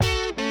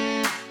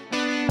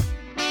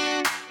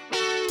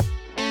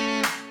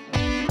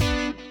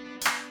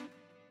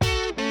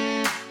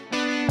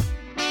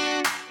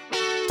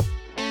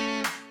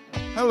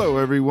Hello,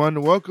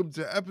 everyone. Welcome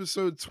to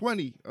episode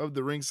 20 of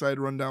the Ringside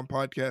Rundown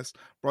podcast,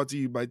 brought to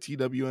you by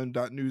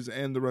TWN.news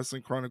and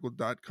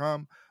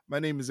TheWrestlingChronicle.com. My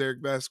name is Eric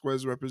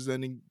Vasquez,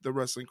 representing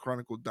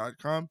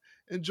TheWrestlingChronicle.com,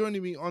 and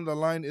joining me on the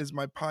line is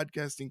my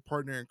podcasting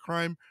partner in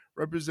crime,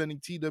 representing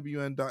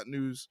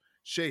TWN.news,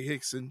 Shay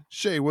Hickson.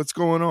 Shay, what's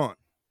going on?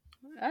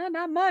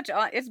 Not much.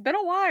 It's been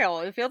a while.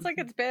 It feels like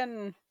it's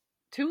been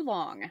too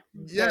long.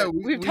 Yeah,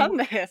 we've done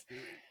this.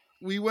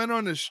 We went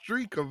on a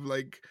streak of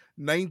like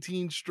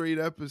 19 straight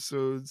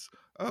episodes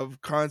of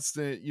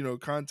constant,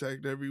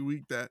 contact every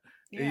week that,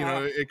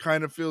 Yeah. it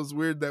kind of feels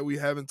weird that we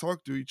haven't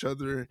talked to each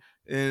other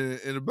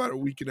in about a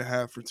week and a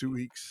half or 2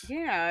 weeks.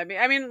 Yeah.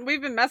 I mean,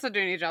 we've been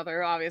messaging each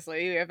other.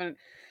 Obviously, we haven't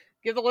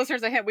give the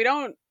listeners a hint. We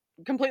don't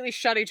completely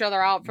shut each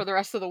other out for the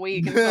rest of the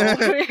week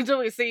until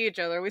we see each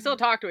other. We still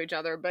talk to each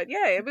other, but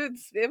yeah, it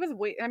was.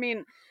 I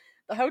mean,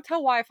 the hotel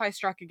Wi-Fi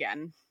struck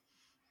again.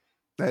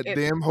 That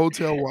damn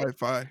hotel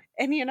Wi-Fi.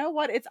 And you know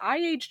what? It's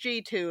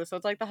IHG too, so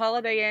it's like the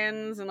Holiday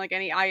Inns and like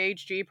any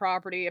IHG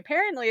property.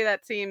 Apparently,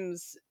 that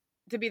seems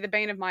to be the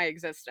bane of my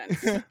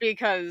existence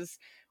because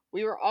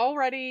we were all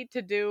ready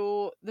to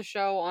do the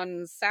show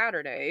on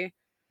Saturday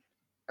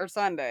or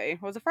Sunday.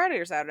 Was it Friday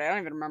or Saturday? I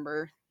don't even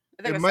remember.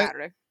 I think it was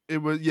Saturday. It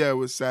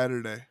was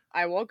Saturday.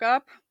 I woke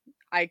up.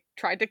 I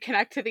tried to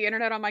connect to the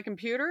internet on my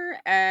computer,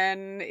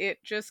 and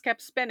it just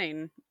kept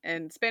spinning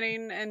and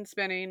spinning and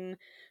spinning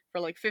for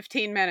like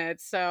 15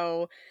 minutes.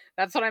 So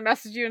that's when I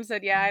messaged you and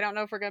said, yeah, I don't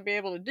know if we're going to be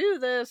able to do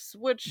this,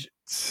 which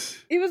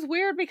it was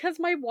weird because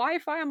my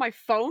Wi-Fi on my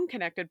phone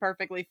connected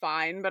perfectly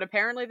fine, but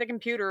apparently the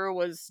computer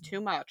was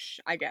too much,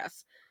 I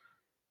guess.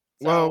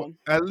 So, well,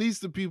 at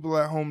least the people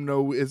at home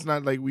know it's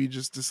not like we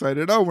just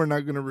decided, we're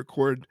not going to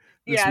record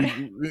this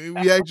week.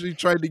 We actually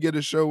tried to get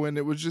a show in.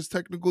 It was just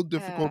technical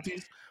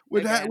difficulties,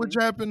 which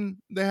happen.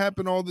 They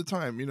happen all the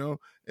time.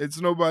 It's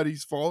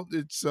nobody's fault.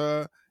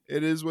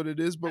 It is what it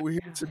is. But we're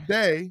here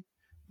today.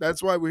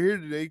 That's why we're here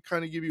today.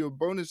 Kind of give you a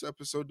bonus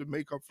episode to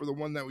make up for the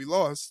one that we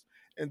lost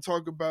and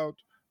talk about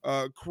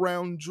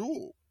Crown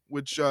Jewel,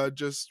 which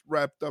just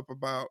wrapped up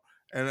about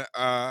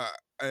a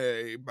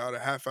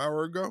half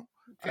hour ago.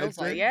 Feels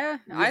like, yeah.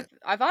 I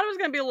thought it was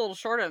going to be a little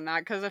shorter than that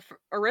because if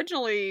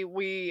originally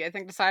we, I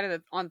think,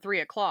 decided on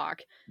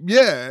 3:00.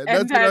 Yeah.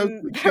 And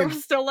then there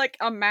was still like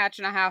a match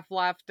and a half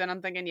left. And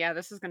I'm thinking, yeah,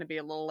 this is going to be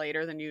a little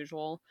later than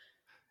usual.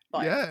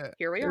 But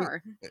here we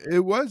are.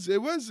 It was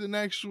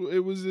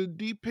a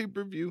deep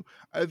pay-per-view.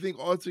 I think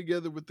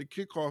altogether with the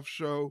kickoff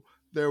show,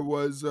 there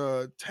was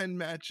 10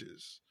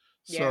 matches.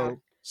 So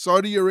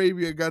Saudi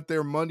Arabia got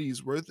their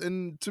money's worth.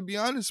 And to be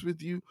honest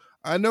with you,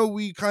 I know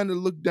we kind of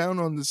look down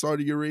on the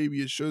Saudi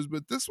Arabia shows,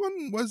 but this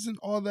one wasn't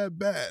all that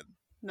bad.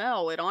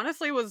 No, it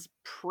honestly was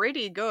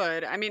pretty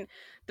good. I mean,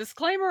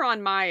 disclaimer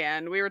on my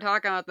end, we were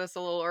talking about this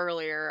a little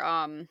earlier.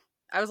 I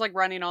was like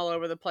running all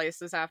over the place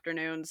this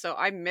afternoon, so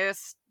I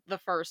missed the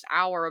first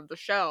hour of the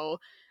show.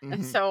 Mm-hmm.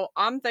 And so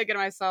I'm thinking to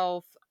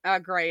myself,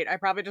 great, I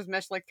probably just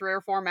missed like 3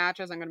 or 4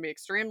 matches. I'm going to be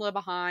extremely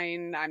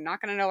behind. I'm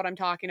not going to know what I'm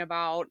talking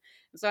about.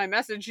 So I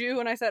messaged you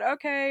and I said,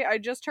 okay, I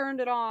just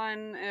turned it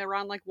on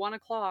around like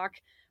 1:00.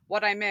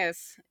 What'd I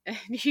miss? And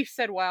you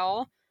said,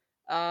 well,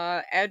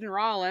 Edge and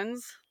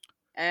Rollins.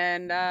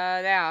 And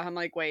I'm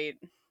like, wait,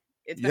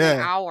 it's been an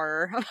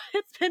hour.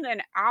 It's been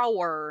an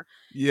hour.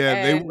 Yeah,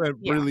 and they went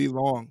really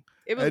long.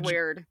 It was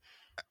weird.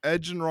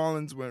 Edge and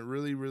Rollins went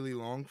really, really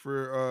long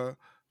for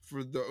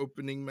the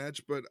opening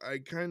match, but I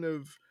kind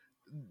of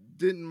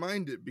didn't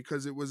mind it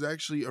because it was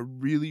actually a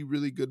really,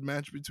 really good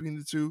match between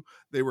the two.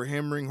 They were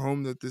hammering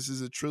home that this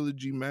is a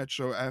trilogy match,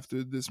 so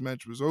after this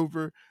match was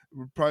over, it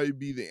would probably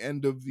be the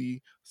end of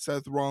the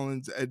Seth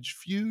Rollins Edge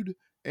feud.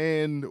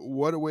 And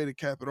what a way to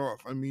cap it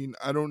off. I mean,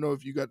 I don't know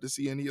if you got to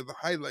see any of the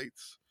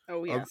highlights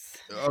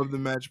of the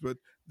match, but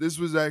this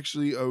was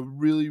actually a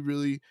really,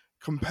 really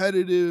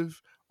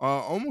competitive,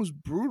 almost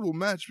brutal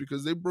match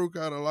because they broke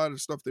out a lot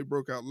of stuff. They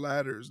broke out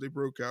ladders, they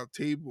broke out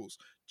tables,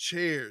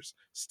 chairs,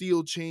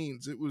 steel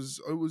chains. It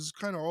was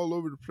kind of all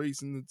over the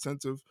place in the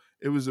sense of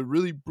it was a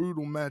really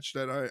brutal match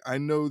that I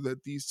know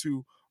that these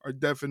two are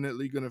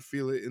definitely going to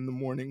feel it in the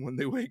morning when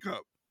they wake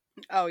up.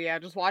 Oh yeah,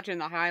 just watching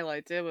the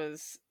highlights, it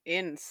was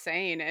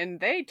insane. And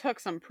they took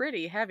some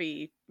pretty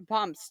heavy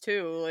bumps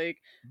too. Like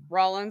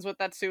Rollins with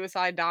that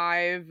suicide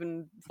dive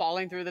and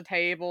falling through the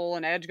table,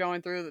 and Edge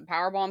going through the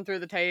powerbomb through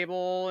the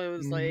table. It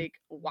was like,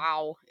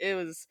 wow. It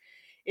was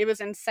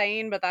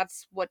insane, but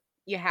that's what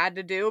you had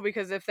to do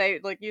because if they,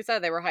 like you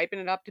said, they were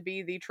hyping it up to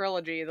be the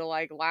trilogy, the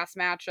like last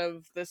match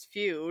of this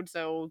feud,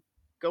 so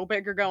go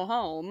big or go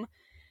home.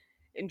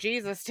 And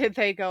Jesus, did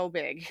they go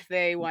big.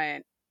 They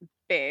went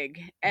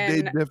big.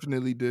 And they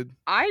definitely did.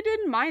 I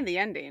didn't mind the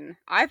ending.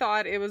 I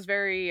thought it was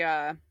very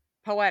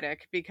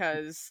poetic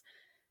because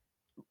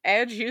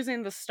Edge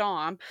using the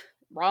stomp,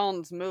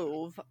 Rollins'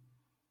 move,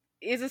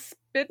 is a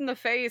spit in the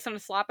face and a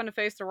slap in the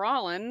face to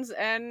Rollins,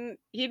 and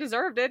he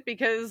deserved it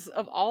because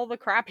of all the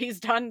crap he's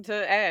done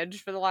to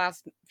Edge for the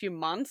last few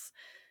months.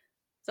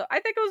 So I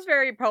think it was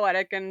very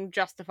poetic and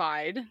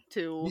justified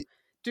to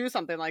do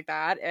something like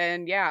that.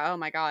 And yeah, oh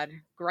my god,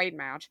 great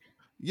match.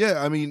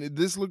 Yeah, I mean,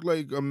 this looked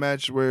like a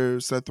match where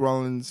Seth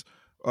Rollins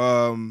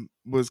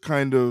was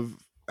kind of,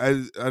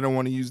 as I don't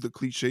want to use the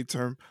cliche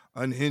term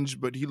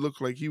unhinged, but he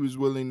looked like he was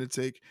willing to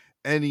take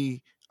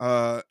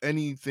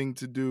anything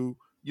to do.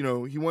 You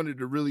know, he wanted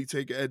to really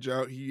take Edge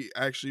out. He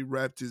actually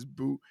wrapped his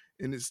boot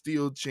in a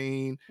steel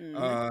chain.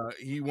 Mhm.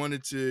 He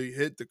wanted to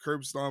hit the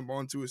curb stomp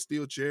onto a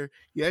steel chair.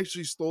 He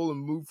actually stole a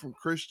move from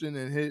Christian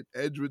and hit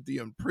Edge with the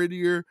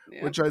unprettier,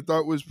 Yep. which I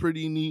thought was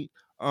pretty neat.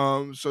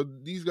 So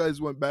these guys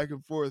went back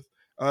and forth.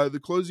 The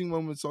closing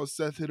moment saw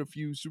Seth hit a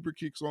few super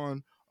kicks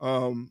on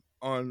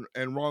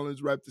and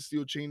Rollins wrapped the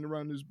steel chain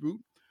around his boot.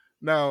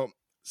 Now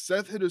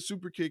Seth hit a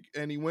super kick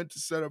and he went to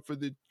set up for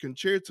the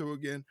concerto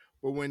again,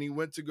 but when he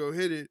went to go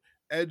hit it,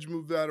 Edge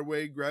moved out of the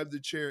way, grabbed the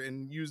chair,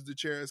 and used the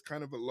chair as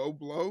kind of a low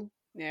blow.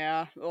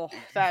 Yeah. Oh,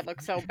 that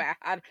looks so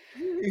bad.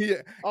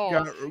 Yeah,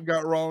 Oh,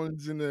 got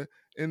Rollins in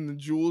the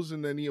jewels,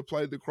 and then he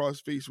applied the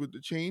crossface with the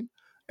chain.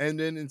 And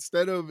then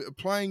instead of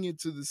applying it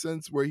to the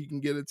sense where he can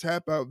get a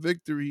tap out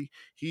victory,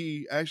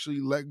 he actually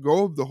let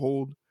go of the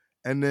hold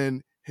and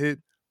then hit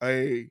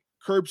a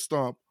curb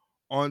stomp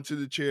onto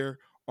the chair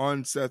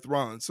on Seth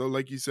Rollins. So,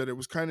 like you said, it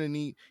was kind of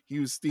neat. He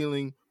was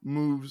stealing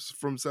moves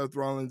from Seth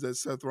Rollins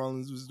as Seth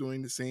Rollins was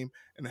doing the same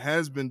and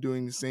has been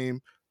doing the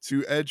same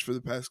to Edge for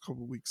the past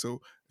couple weeks.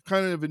 So,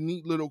 kind of a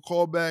neat little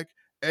callback.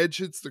 Edge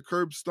hits the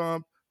curb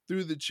stomp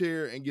through the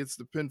chair and gets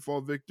the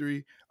pinfall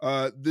victory.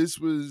 This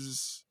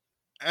was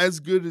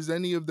as good as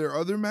any of their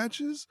other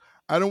matches.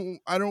 I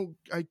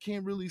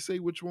can't really say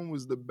which one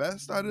was the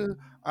best out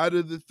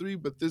of the three,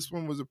 but this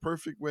one was a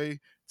perfect way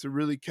to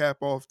really cap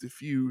off the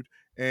feud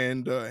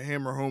and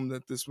hammer home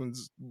that this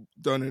one's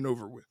done and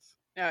over with.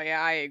 oh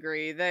yeah, I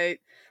agree. They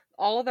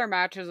all of their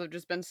matches have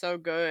just been so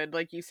good.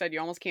 Like you said, you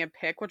almost can't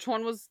pick which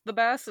one was the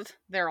best.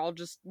 They're all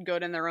just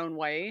good in their own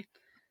way.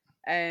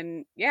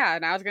 And yeah,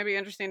 now it's gonna be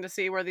interesting to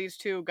see where these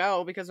two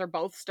go because they're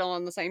both still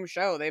on the same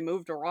show. They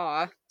moved to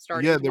Raw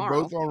starting Yeah, they're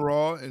both tomorrow. on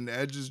Raw, and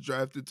Edge is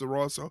drafted to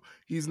Raw, so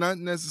he's not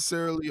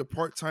necessarily a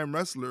part-time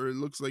wrestler. It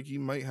looks like he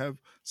might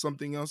have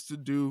something else to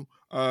do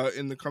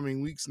in the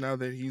coming weeks now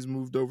that he's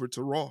moved over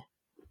to Raw.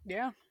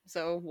 Yeah.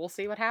 So we'll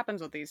see what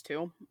happens with these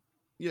two.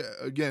 Yeah,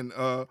 again,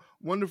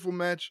 wonderful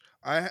match.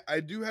 I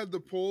do have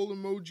the poll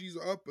emojis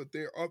up, but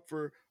they're up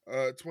for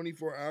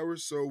 24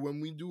 hours. So when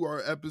we do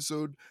our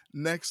episode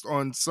next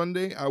on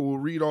Sunday, I will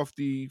read off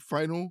the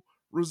final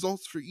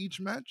results for each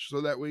match, so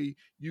that way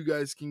you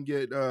guys can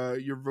get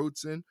your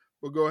votes in.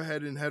 But go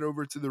ahead and head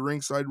over to the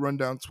Ringside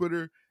Rundown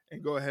Twitter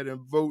and go ahead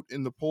and vote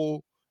in the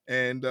poll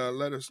and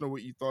let us know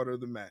what you thought of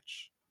the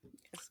match.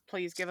 Yes,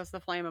 please give us the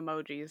flame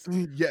emojis.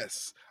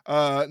 Yes.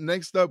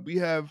 Next up, we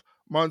have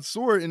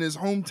Mansoor in his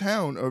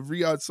hometown of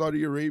Riyadh,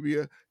 Saudi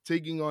Arabia,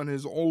 taking on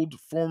his old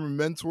former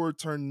mentor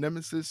turned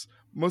nemesis,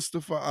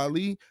 Mustafa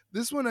Ali.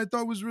 This one I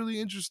thought was really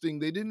interesting.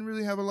 They didn't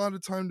really have a lot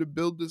of time to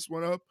build this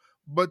one up,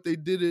 but they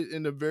did it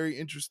in a very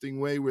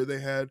interesting way where they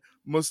had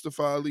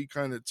Mustafa Ali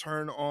kind of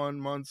turn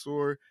on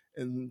Mansoor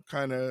and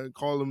kind of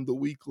call him the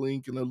weak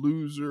link and a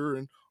loser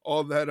and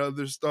all that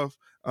other stuff.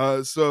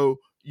 So,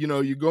 you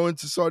know, you go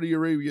into Saudi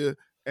Arabia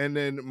and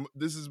then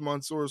this is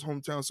Mansoor's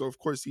hometown, so of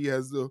course he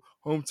has the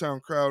hometown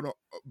crowd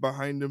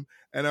behind him.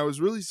 And I was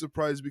really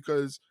surprised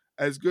because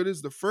as good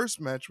as the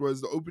first match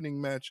was, the opening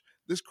match,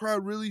 this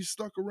crowd really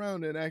stuck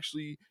around and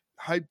actually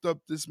hyped up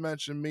this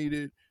match and made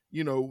it,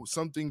 you know,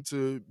 something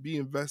to be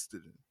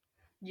invested in.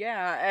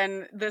 Yeah,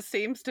 and this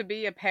seems to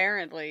be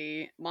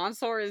apparently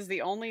Mansoor is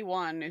the only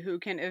one who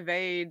can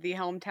evade the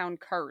hometown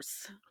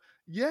curse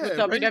with Yeah,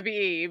 right.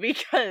 WWE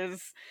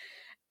because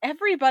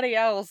everybody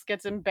else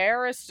gets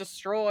embarrassed,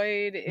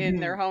 destroyed in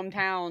their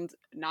hometowns.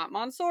 Not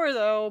Mansoor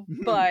though,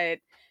 but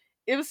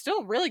it was still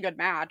a really good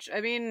match.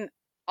 I mean,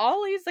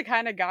 Ollie's the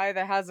kind of guy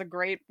that has a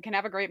great can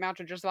have a great match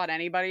with just about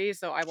anybody,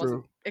 so I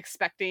wasn't True.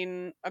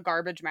 expecting a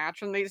garbage match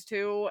from these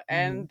two, Mhm.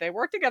 and they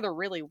work together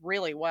really,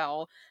 really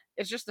well.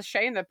 It's just a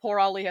shame that poor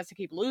Ollie has to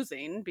keep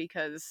losing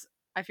because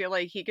I feel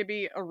like he could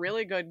be a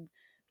really good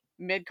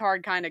mid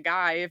card kind of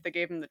guy if they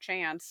gave him the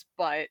chance,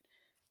 but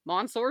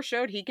Mansoor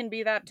showed he can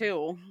be that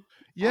too.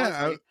 Yeah,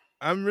 Honestly.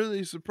 I'm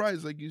really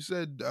surprised. Like you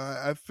said,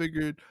 I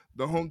figured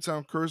the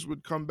hometown curse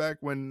would come back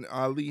when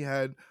Ali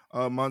had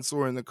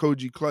Mansoor in the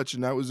Koji clutch,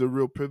 and that was a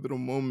real pivotal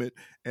moment.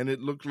 And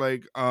it looked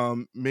like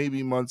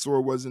maybe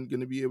Mansoor wasn't going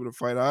to be able to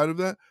fight out of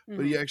that,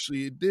 but he Mhm.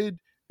 actually did.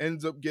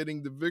 Ends up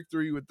getting the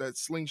victory with that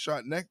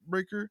slingshot neck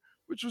breaker,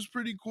 which was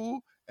pretty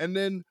cool. And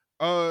then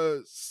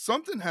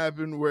something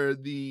happened where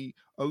the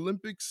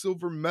Olympic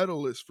silver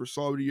medalist for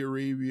Saudi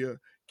Arabia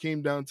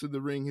came down to the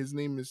ring. His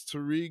name is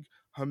Tariq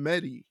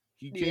Hamedi.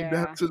 He came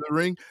down Yeah. to the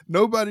ring.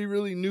 Nobody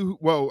really knew.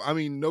 Well, I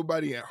mean,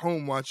 nobody at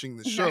home watching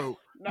the No, show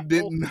no.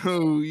 didn't know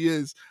who he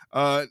is.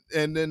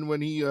 And then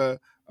when he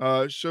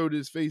showed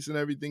his face and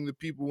everything, the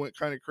people went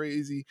kind of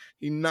crazy.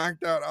 He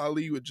knocked out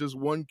Ali with just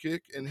one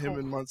kick, and him Oh,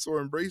 and Mansoor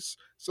embraced.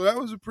 So that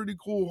was a pretty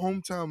cool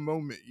hometown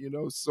moment. You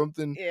know,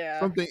 something yeah.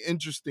 something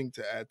interesting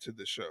to add to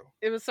the show.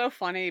 It was so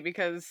funny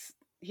because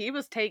he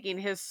was taking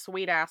his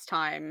sweet ass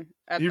time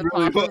at He the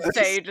really top of the was.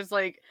 stage. It's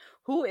like,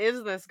 who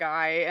is this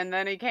guy? And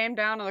then he came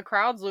down and the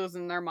crowd's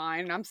losing their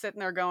mind. And I'm sitting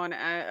there going,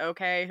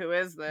 okay, who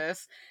is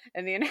this?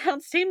 And the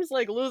announce team's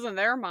like losing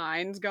their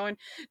minds, going,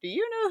 do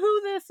you know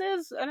who this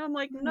is? And I'm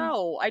like,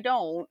 no, I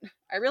don't.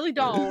 I really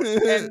don't.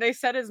 And they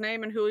said his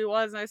name and who he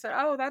was. And I said,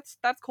 oh, that's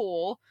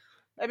cool.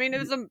 I mean, it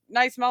was a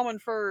nice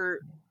moment for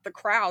the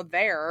crowd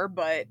there,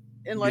 but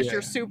unless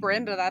you're Yeah, super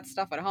into that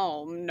stuff at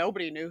home,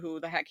 nobody knew who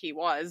the heck he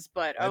was.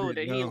 But I oh,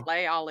 didn't did he know.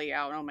 lay Ali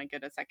out? Oh my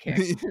goodness, that kick.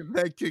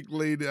 That kick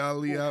laid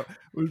Ali Oof. out. It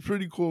was a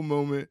pretty cool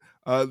moment.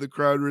 The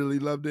crowd really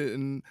loved it,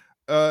 and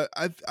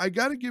I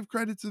gotta give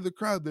credit to the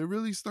crowd. They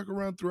really stuck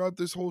around throughout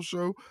this whole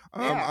show.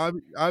 Yeah.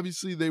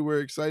 Obviously, they were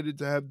excited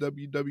to have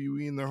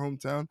WWE in their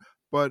hometown,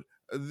 but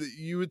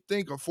you would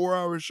think a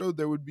 4-hour show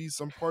there would be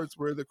some parts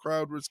where the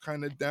crowd was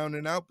kind of down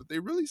and out, but they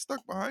really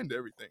stuck behind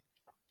everything.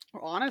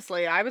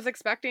 Honestly, I was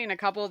expecting a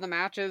couple of the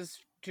matches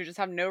to just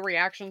have no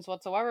reactions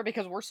whatsoever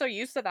because we're so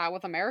used to that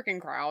with American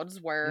crowds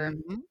where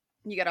Hmm.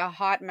 you get a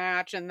hot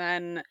match and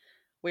then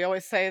we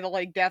always say the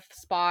like death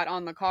spot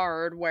on the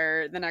card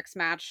where the next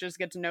match just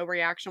gets no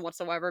reaction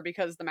whatsoever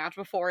because the match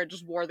before it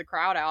just wore the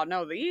crowd out.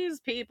 No, these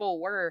people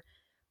were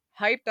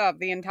hyped up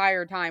the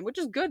entire time, which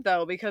is good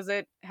though because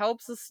it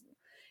helps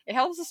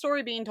the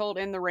story being told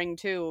in the ring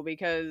too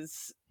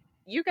because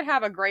you could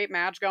have a great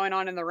match going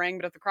on in the ring,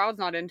 but if the crowd's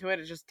not into it,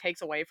 it just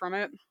takes away from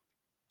it.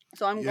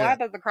 So I'm Yeah, glad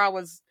that the crowd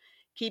was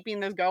keeping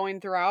this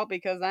going throughout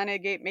because then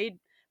made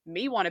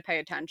me want to pay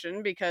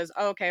attention because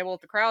okay, well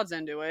if the crowd's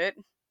into it,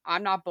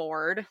 I'm not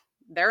bored.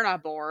 They're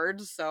not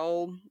bored,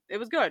 so it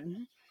was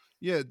good.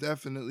 yeah,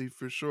 definitely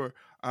for sure.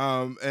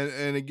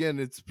 And again,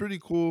 it's pretty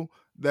cool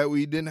that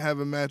we didn't have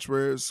a match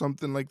where it's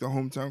something like the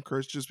hometown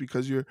curse. Just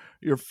because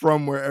you're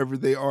from wherever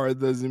they are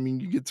doesn't mean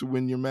you get to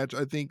win your match.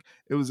 I think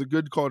it was a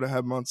good call to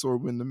have Mansoor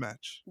win the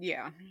match.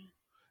 Yeah.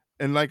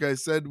 And like I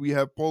said, we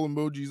have poll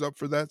emojis up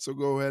for that. So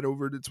go ahead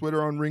over to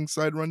Twitter on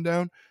Ringside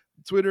Rundown,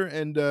 Twitter,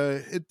 and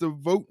hit the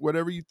vote,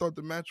 whatever you thought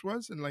the match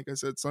was. And like I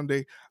said,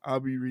 Sunday, I'll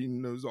be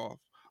reading those off.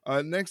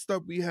 Next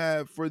up, we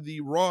have for the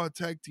Raw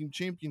Tag Team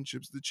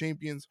Championships, the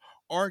champions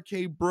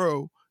RK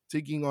Bro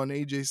taking on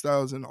AJ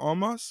Styles and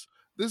Almas.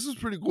 This is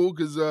pretty cool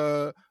because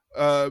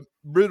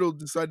Riddle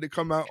decided to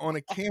come out on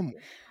a camel.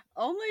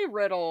 Only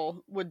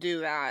Riddle would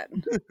do that.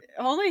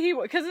 Only he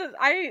would, because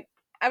I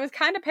was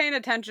kind of paying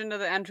attention to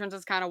the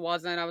entrances, kind of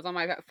wasn't. I was on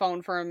my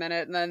phone for a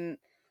minute, and then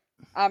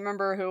I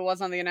remember who was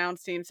on the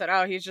announce team said,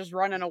 "Oh, he's just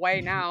running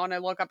away now," and I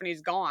look up and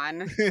he's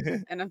gone.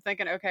 And I'm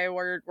thinking, okay,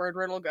 where'd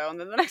Riddle go? And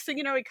then the next thing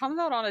you know, he comes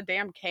out on a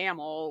damn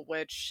camel,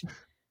 which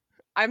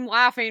I'm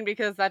laughing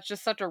because that's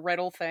just such a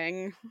Riddle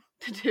thing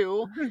to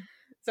do.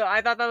 So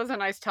I thought that was a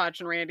nice touch,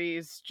 and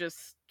Randy's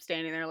just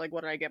standing there like,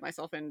 what did I get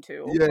myself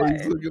into? Yeah,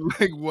 he's But looking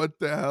like, what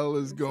the hell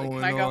is it's like, can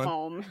going I go on?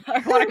 home? I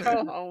want to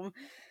go home.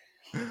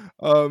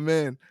 Oh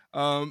man.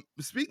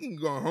 Speaking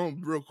of going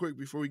home real quick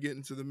before we get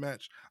into the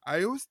match,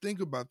 I always think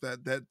about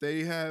that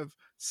they have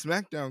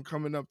SmackDown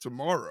coming up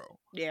tomorrow.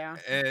 Yeah.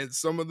 And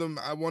some of them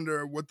I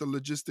wonder what the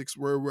logistics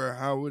were, where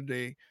how were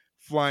they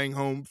flying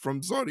home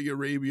from Saudi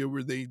Arabia?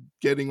 Were they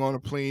getting on a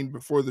plane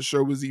before the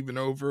show was even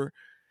over?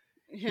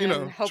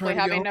 And hopefully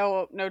Trying to get having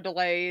home. no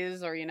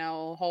delays or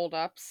hold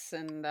ups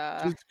and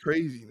Just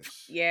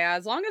craziness. yeah,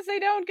 as long as they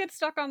don't get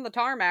stuck on the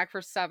tarmac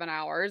for 7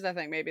 hours, I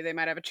think maybe they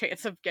might have a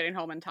chance of getting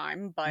home in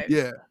time. But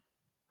Yeah.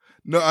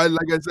 No, I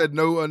like I said,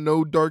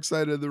 no Dark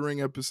Side of the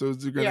Ring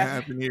episodes are gonna yeah,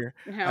 happen here.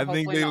 no,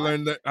 hopefully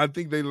not. I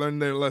think they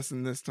learned their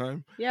lesson this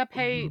time. Yeah,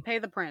 pay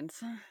the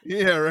prince.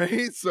 Yeah,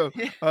 right? So,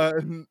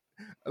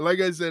 like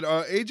I said,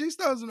 AJ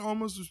Styles and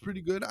Almost was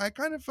pretty good. I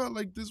kind of felt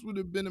like this would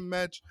have been a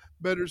match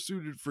better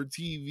suited for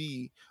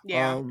TV,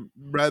 Yeah.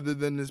 rather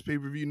than this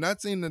pay-per-view. Not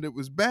saying that it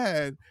was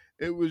bad,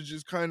 it was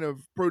just kind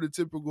of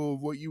prototypical of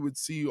what you would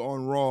see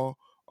on Raw,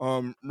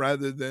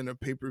 rather than a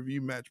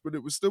pay-per-view match. But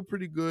it was still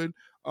pretty good.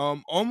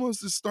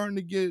 Almost is starting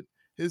to get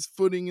his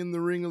footing in the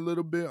ring a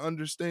little bit,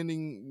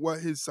 understanding what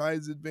his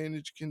size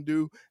advantage can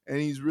do, and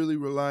he's really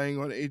relying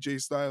on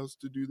AJ Styles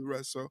to do the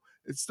rest. So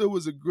it still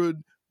was a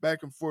good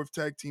back and forth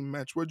tag team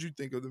match. What'd you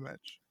think of the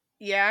match?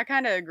 Yeah, I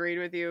kind of agreed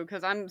with you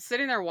because I'm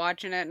sitting there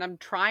watching it and I'm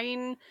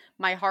trying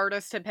my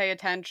hardest to pay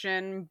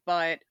attention,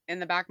 but in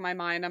the back of my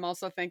mind, I'm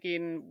also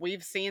thinking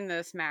we've seen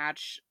this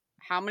match,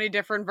 how many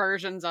different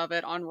versions of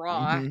it on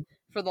Raw Hmm.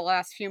 for the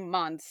last few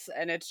months,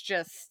 and it's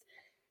just,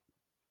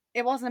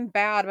 it wasn't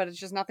bad, but it's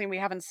just nothing we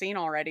haven't seen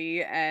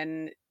already.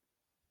 And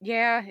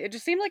yeah, it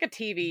just seemed like a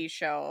TV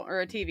show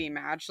or a TV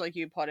match, like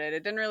you put it.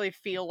 It didn't really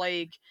feel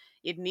like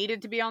it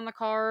needed to be on the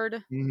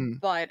card, Hmm.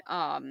 but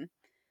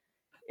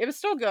it was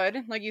still good.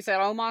 Like you said,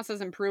 Omos is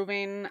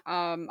improving.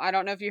 I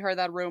don't know if you heard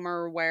that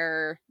rumor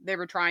where they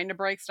were trying to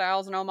break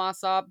Styles and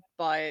Omos up,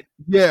 but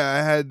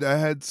Yeah, I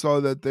had saw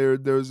that there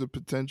was a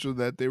potential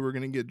that they were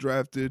gonna get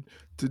drafted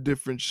to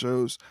different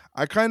shows.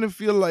 I kind of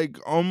feel like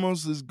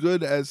almost as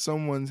good as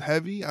someone's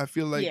heavy. I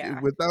feel like yeah.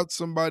 without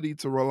somebody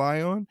to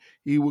rely on,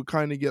 he would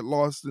kind of get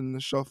lost in the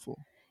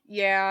shuffle.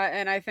 Yeah,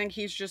 and I think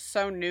he's just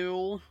so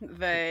new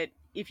that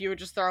if you would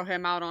just throw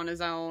him out on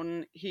his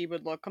own, he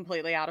would look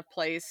completely out of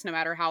place no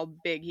matter how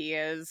big he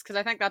is. Because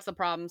I think that's the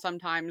problem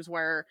sometimes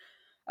where,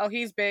 oh,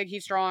 he's big,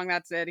 he's strong,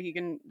 that's it. He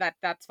can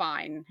that's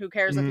fine. Who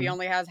cares if he Mhm.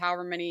 only has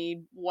however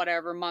many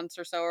whatever months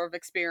or so of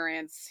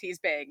experience? He's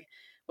big.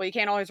 Well, you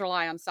can't always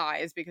rely on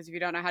size because if you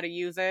don't know how to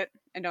use it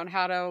and don't know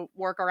how to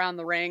work around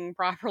the ring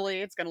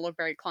properly, it's going to look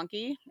very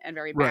clunky and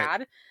very Right.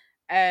 bad.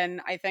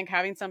 And I think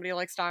having somebody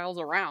like Styles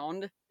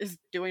around is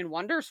doing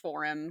wonders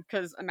for him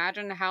because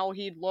imagine how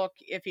he'd look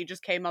if he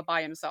just came up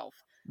by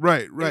himself.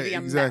 Right, It would right, be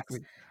a mess.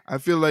 exactly. I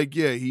feel like,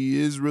 yeah, he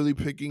is really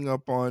picking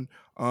up on,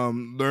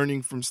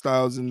 learning from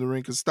Styles in the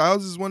ring, because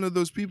Styles is one of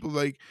those people,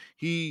 like,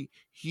 he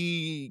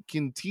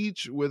can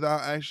teach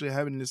without actually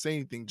having to say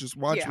anything. Just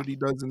watch Yeah, what he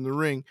does in the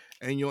ring,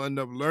 and you'll end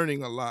up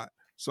learning a lot.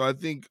 So I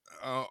think,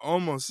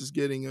 Almost is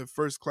getting a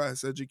first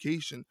class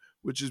education,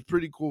 which is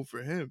pretty cool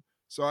for him.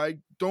 So I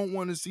don't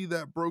wanna see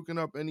that broken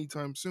up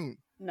anytime soon.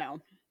 no.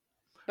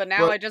 But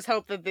now But I just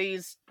hope that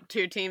these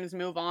two teams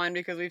move on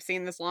because we've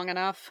seen this long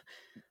enough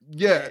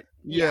yeah, that,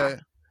 yeah, yeah.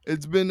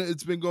 It's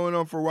been going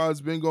on for a while. It's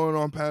been going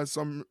on past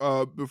some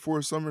before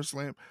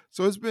SummerSlam.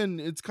 So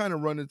it's kind of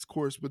run its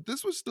course. But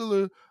this was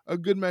still a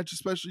good match,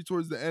 especially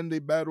towards the end. They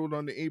battled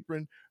on the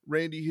apron,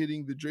 Randy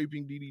hitting the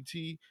draping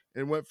DDT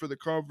and went for the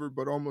cover,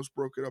 but almost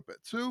broke it up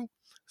at two.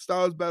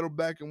 Styles battled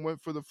back and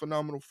went for the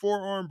phenomenal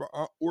forearm, but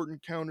Orton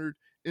countered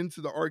into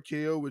the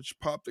RKO, which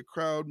popped the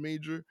crowd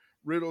major.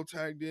 Riddle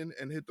tagged in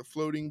and hit the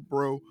floating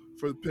bro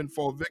for the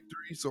pinfall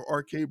victory. So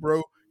RK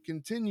Bro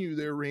continue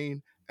their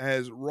reign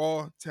as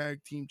Raw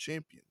Tag Team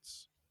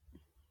Champions.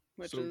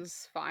 which So,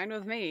 is fine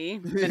with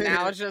me. But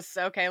now it's just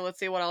okay, let's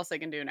see what else they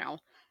can do now.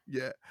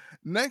 yeah.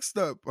 Next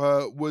up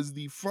was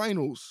the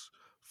finals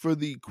for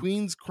the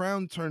Queen's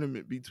Crown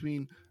tournament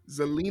between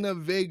Zelina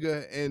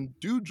Vega and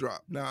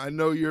Dewdrop. Now, I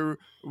know you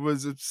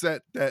was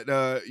upset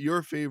that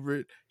your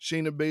favorite,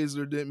 Shayna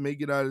Baszler, didn't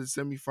make it out of the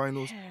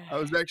semifinals. I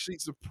was actually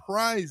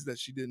surprised that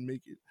she didn't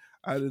make it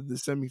out of the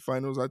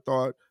semifinals. I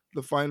thought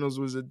the finals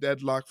was a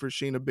deadlock for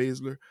Shayna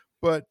Baszler,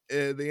 but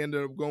they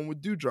ended up going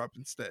with Dewdrop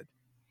instead.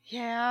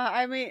 Yeah,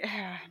 I mean,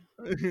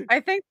 I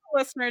think the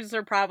listeners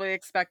are probably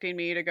expecting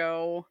me to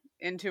go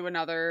into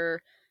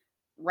another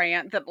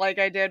rant that like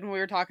I did when we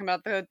were talking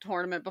about the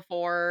tournament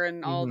before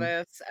and all Hmm.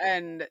 this.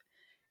 And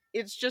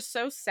it's just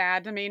so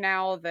sad to me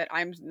now that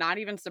I'm not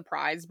even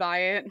surprised by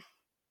it.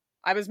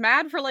 I was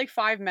mad for like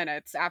 5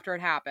 minutes after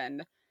it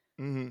happened.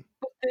 Hmm.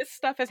 This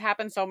stuff has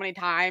happened so many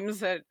times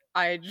that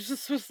I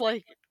just was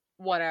like,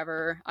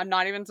 whatever. I'm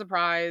not even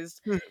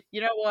surprised.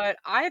 You know what?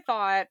 I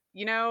thought,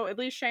 at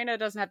least Shayna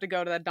doesn't have to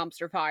go to that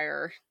dumpster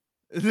fire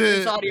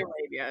in Saudi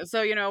Arabia.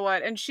 So you know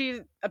what? And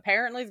she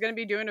apparently is going to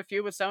be doing a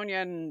feud with Sonya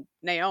and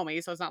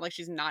Naomi, so it's not like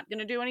she's not going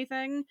to do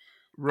anything.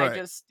 I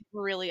Right. just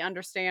didn't really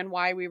understand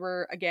why we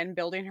were again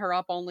building her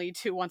up only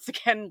to once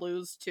again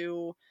lose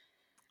to.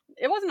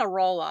 It wasn't a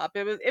roll up.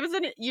 It was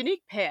a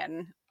unique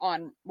pin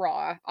on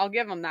Raw. I'll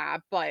give them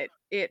that, but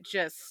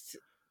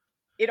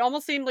it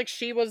almost seemed like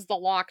she was the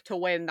lock to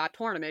win that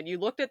tournament. You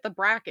looked at the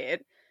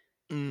bracket,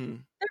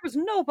 Mm, there was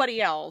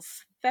nobody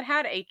else that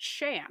had a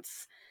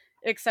chance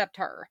except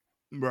her.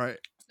 right.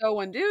 So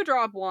when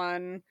Dewdrop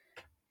won,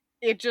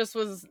 it just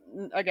was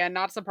again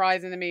not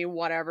surprising to me.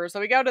 Whatever.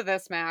 So we go to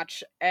this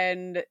match,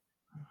 and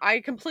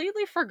I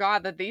completely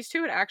forgot that these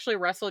two had actually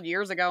wrestled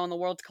years ago in the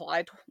Worlds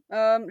Collide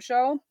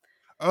show.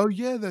 Oh,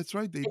 yeah, that's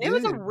right, they And it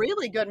was a did.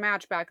 really good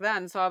match back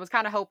then, so I was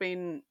kind of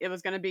hoping it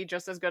was going to be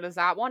just as good as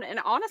that one. And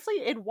honestly,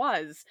 it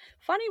was.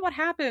 Funny what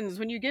happens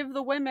when you give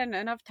the women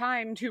enough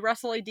time to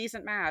wrestle a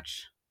decent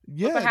match.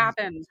 Look what Yeah,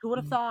 happens. Who would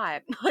have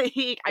thought?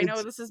 Like, I know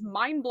it's this is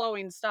mind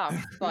blowing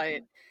stuff,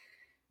 but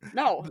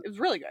no, it was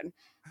really good.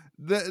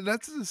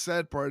 that's the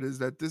sad part is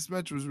that this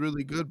match was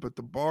really good, but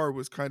the bar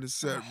was kinda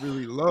set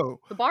really low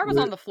The bar was with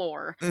on the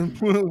floor. and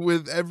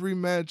with every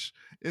match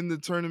in the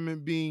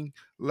tournament being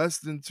less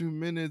than 2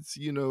 minutes,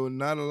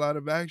 not a lot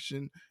of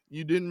action,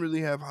 you didn't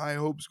really have high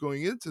hopes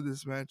going into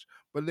this match,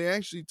 but they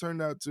actually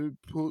turned out to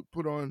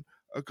put on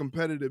a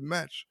competitive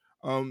match.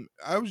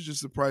 I was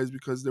just surprised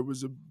because there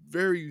was a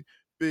very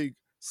big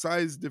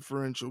size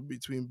differential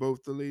between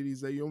both the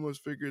ladies that you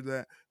almost figured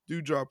that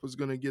Dewdrop was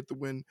gonna get the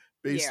win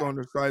based Yeah. on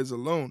her size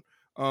alone.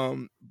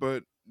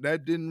 But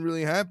that didn't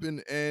really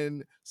happen,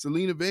 and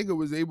Selena Vega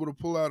was able to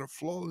pull out a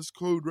flawless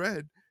code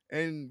red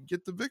and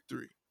get the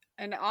victory.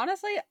 And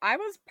honestly, I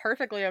was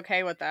perfectly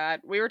okay with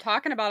that. We were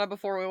talking about it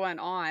before we went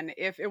on.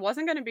 If it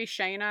wasn't going to be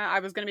Shayna, I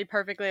was going to be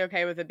perfectly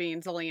okay with it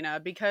being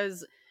Zelina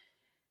because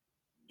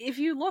if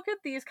you look at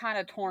these kind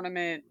of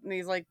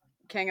these like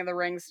King of the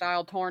Ring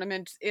style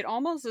tournaments, it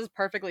almost is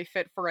perfectly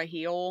fit for a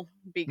heel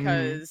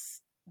Mhm.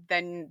 because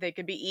then they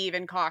could be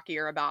even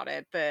cockier about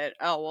it that,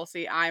 oh, well,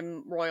 see,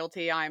 I'm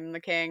royalty, I'm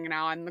the king,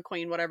 now I'm the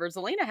queen, whatever.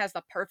 Zelina has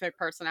the perfect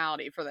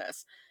personality for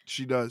this.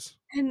 She does.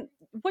 And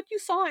what you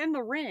saw in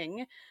the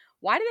ring,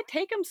 why did it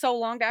take him so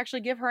long to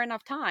actually give her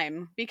enough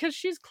time? Because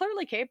she's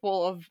clearly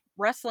capable of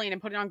wrestling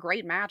and putting on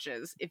great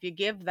matches if you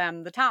give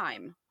them the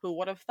time. Who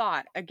would have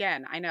thought?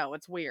 Again, I know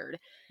it's weird.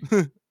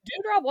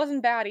 Dewdrop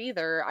wasn't bad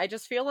either. I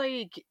just feel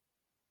like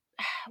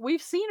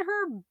we've seen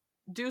her.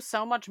 do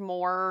so much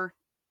more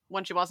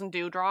when she wasn't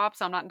Dewdrop,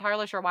 so I'm not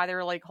entirely sure why they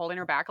were like holding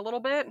her back a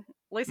little bit. At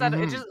least that it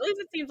Hmm. just at least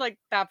it seems like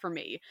that for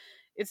me.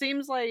 It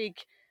seems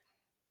like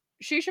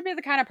she should be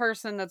the kind of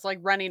person that's like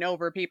running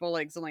over people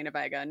like Zelina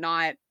Vega,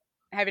 not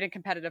having a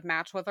competitive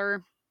match with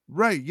her.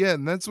 Right, yeah,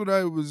 and that's what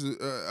I was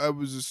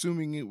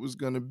assuming it was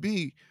gonna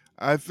be.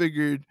 I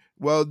figured,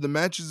 well, the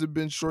matches have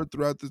been short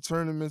throughout the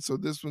tournament, so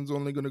this one's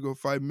only gonna go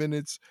 5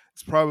 minutes.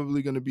 It's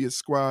probably gonna be a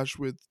squash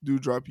with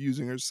Dewdrop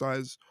using her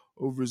size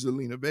over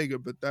Zelina Vega,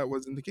 but that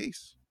wasn't the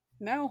case.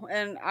 No,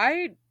 and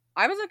I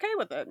was okay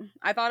with it.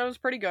 I thought it was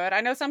pretty good.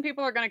 I know some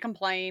people are going to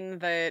complain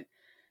that,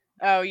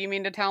 oh, you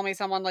mean to tell me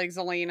someone like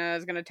Zelina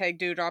is going to take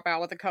Dewdrop out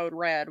with a code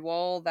red?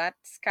 Well,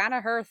 that's kind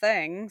of her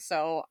thing,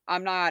 so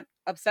I'm not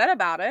upset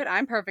about it.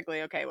 I'm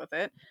perfectly okay with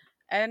it.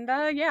 And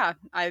yeah,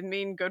 I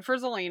mean, good for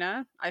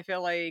Zelina. I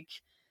feel like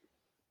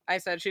I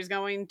said she's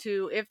going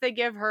to, if they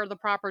give her the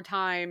proper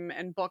time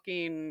and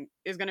booking,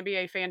 is going to be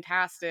a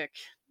fantastic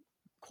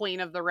queen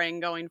of the ring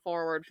going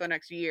forward for the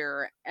next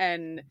year.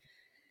 And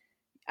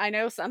I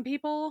know some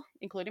people,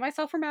 including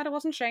myself, were mad it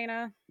wasn't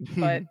Shayna,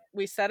 but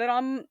we said it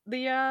on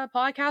the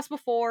podcast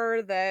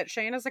before that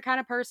Shayna's the kind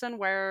of person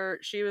where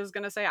she was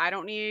going to say, I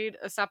don't need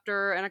a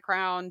scepter and a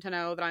crown to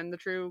know that I'm the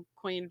true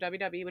queen of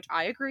WWE, which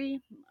I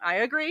agree. I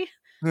agree.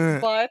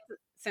 But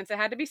since it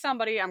had to be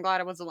somebody, I'm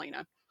glad it was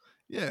Zelina.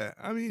 Yeah,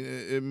 I mean,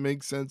 it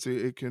makes sense.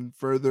 It can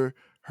further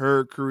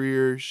her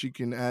career. She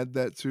can add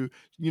that to,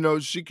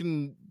 she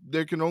can.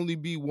 There can only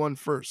be one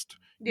first,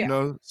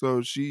 Yeah.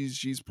 So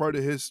she's part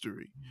of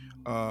history,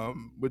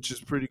 which is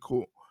pretty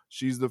cool.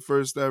 She's the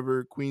first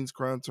ever Queen's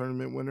Crown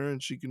tournament winner,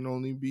 and she can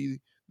only be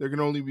there can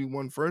only be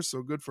one first.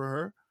 So good for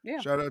her. Yeah.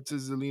 Shout out to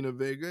Zelina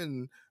Vega.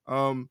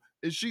 And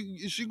is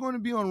she going to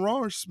be on Raw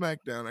or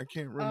SmackDown? I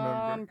can't remember.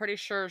 I'm pretty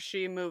sure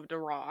she moved to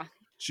Raw.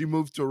 She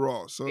moved to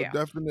Raw. So Yeah.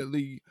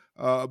 definitely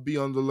be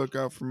on the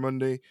lookout for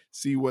Monday.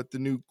 See what the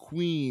new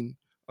queen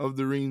of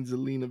the ring,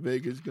 Zelina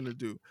Vega, is going to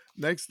do.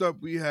 Next up,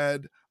 we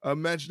had a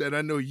match that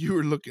I know you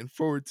were looking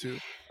forward to.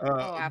 Uh,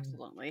 Oh,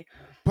 absolutely.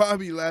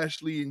 Bobby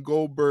Lashley and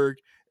Goldberg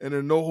in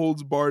a no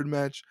holds barred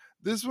match.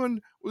 This one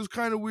was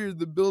kind of weird.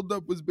 The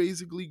buildup was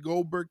basically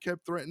Goldberg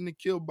kept threatening to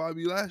kill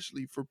Bobby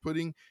Lashley for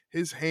putting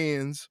his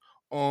hands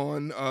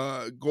on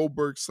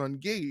Goldberg's son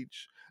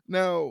Gage.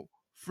 Now,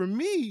 for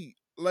me,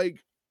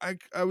 like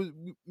I was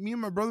me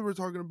and my brother were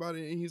talking about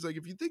it, and he's like,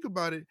 if you think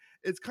about it,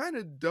 it's kind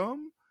of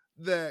dumb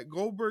that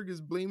Goldberg is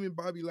blaming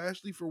Bobby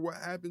Lashley for what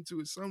happened to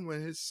his son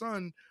when his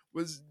son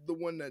was the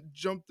one that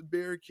jumped the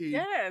barricade,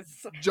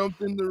 Yes.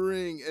 jumped in the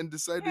ring, and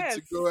decided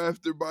to go Yes.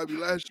 after Bobby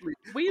Lashley.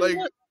 We Like,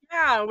 look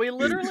yeah, we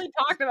literally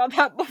talked about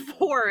that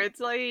before. It's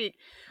like,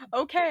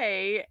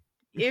 okay,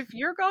 if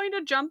you're going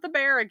to jump the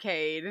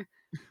barricade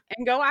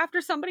and go after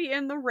somebody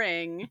in the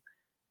ring,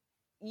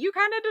 you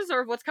kind of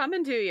deserve what's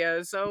coming to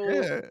you. So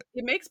yeah,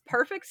 it makes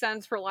perfect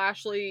sense for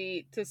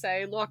Lashley to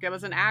say, look, it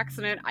was an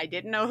accident. I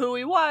didn't know who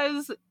he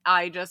was.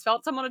 I just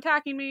felt someone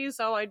attacking me,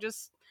 so I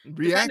just defended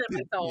reacted.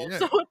 myself. Yeah.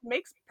 So it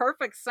makes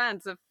perfect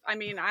sense. If I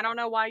mean, I don't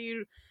know why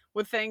you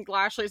would think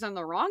Lashley's in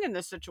the wrong in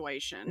this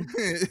situation,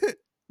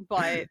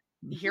 but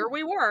here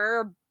we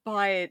were.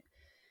 But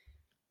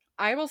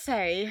I will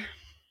say,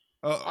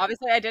 Uh-oh.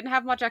 obviously, I didn't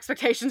have much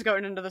expectations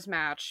going into this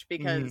match Mhm.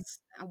 because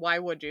why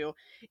would you?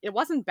 It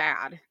wasn't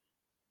bad, No,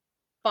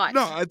 but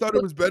I thought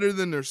it was better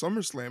than their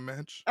SummerSlam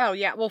match. oh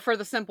yeah, well for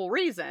the simple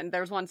reason,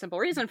 there's one simple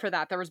reason for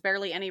that. There was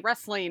barely any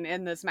wrestling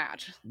in this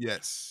match.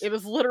 Yes. It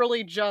was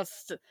literally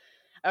just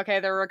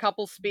okay, there were a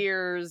couple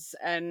spears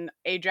and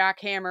a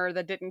jackhammer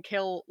that didn't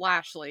kill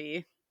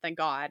Lashley, thank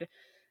God.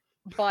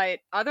 But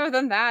other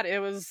than that, it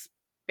was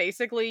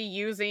basically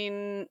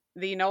using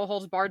the no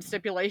holds barred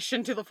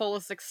stipulation to the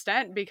fullest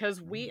extent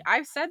because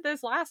I've said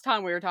this last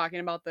time we were talking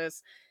about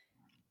this.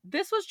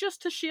 This was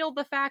just to shield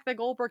the fact that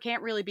Goldberg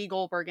can't really be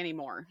Goldberg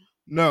anymore.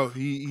 No,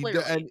 he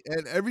Clearly.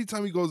 and every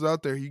time he goes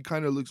out there, he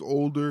kind of looks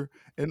older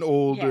and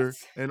older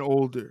Yes. and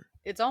older.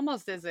 It's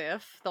almost as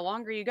if the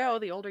longer you go,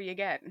 the older you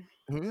get.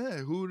 Yeah,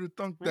 who would have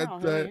thunk that Oh, hell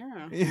that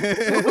yeah.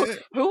 Yeah.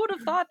 Who would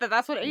have thought that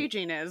that's what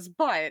aging is?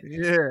 But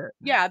Yeah.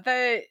 yeah,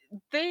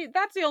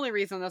 that's the only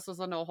reason this was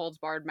a no holds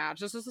barred match.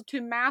 This is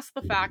to mask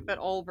the fact that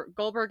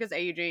Goldberg is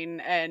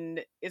aging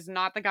and is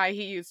not the guy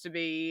he used to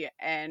be,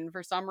 and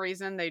for some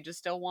reason they just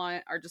still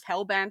are just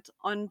hell bent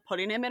on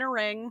putting him in a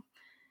ring.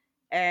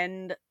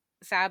 And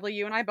sadly,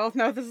 you and I both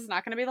know this is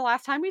not going to be the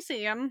last time we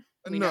see him.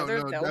 We know No, no,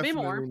 there'll be definitely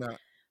more, not.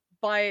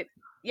 but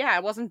yeah,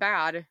 it wasn't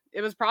bad.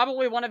 It was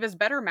probably one of his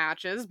better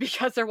matches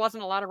because there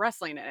wasn't a lot of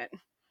wrestling in it.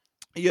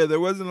 Yeah, there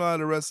wasn't a lot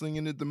of wrestling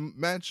in it. The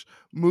match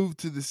moved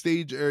to the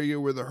stage area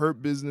where the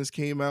Hurt Business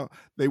came out.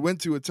 They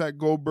went to attack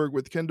Goldberg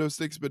with kendo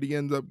sticks, but he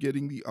ends up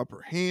getting the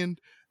upper hand.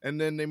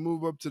 And then they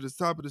move up to the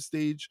top of the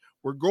stage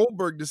where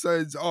Goldberg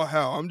decides, oh,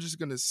 hell, I'm just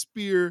going to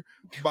spear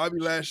Bobby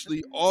Jesus.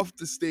 Lashley off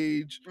the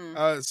stage,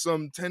 Mm.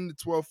 some 10 to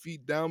 12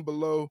 feet down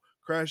below,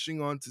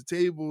 crashing onto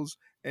tables.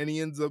 And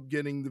he ends up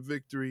getting the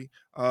victory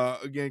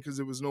again because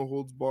it was no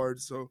holds barred.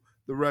 So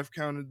the ref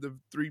counted the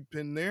 3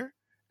 pin there.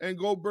 and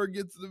Goldberg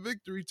gets the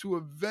victory to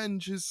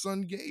avenge his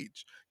son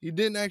Gage. He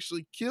didn't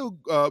actually kill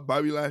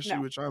Bobby Lashley,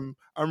 No. which I'm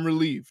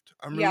relieved.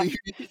 I'm Yeah. relieved.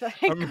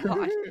 Thank I'm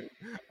God.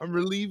 I'm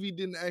relieved he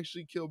didn't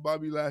actually kill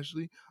Bobby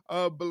Lashley.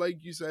 But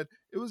like you said,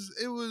 it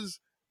was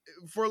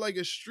for like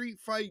a street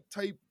fight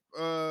type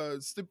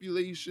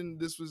stipulation.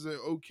 This was an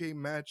okay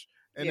match,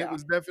 and it Yeah.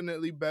 was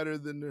definitely better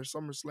than their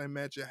SummerSlam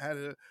match. It had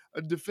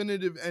a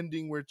definitive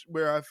ending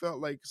where I felt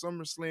like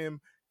SummerSlam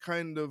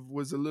kind of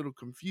was a little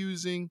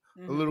confusing,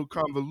 a Mhm. little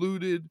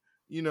convoluted.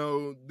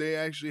 They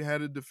actually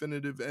had a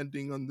definitive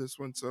ending on this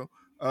one. So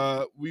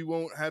we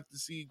won't have to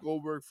see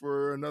Goldberg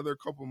for another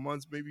couple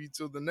months, maybe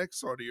till the next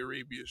Saudi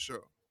Arabia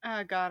show.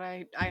 Oh God,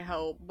 I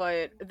hope.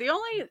 But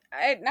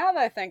now that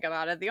I think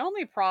about it, the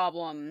only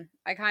problem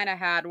I kind of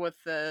had with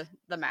the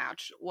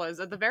match was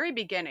at the very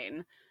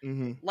beginning.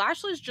 Hmm.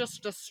 Lashley's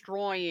just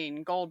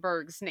destroying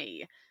Goldberg's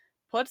knee,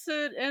 puts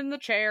it in the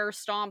chair,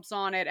 stomps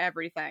on it,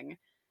 everything.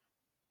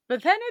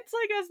 But then it's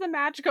like as the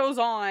match goes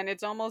on,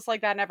 it's almost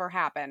like that never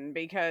happened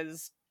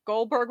because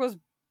Goldberg was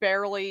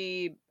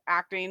barely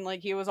acting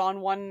like he was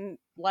on one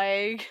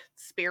leg,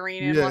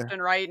 spearing him Yeah. left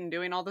and right and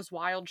doing all this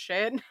wild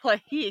shit.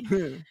 Like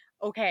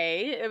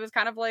okay, it was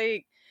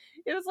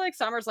like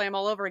SummerSlam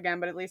all over again,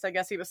 but at least I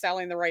guess he was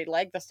selling the right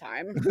leg this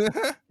time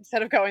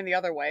instead of going the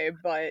other way.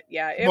 But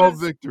yeah, Small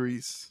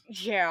victories.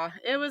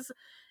 it was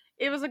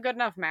a good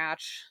enough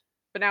match.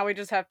 But now we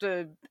just have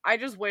to I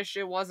just wish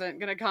it wasn't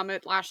gonna come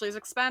at Lashley's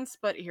expense,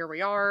 but here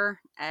we are.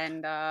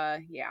 And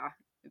yeah,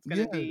 it's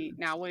gonna Yeah. be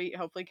now we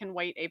hopefully can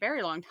wait a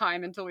very long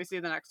time until we see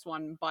the next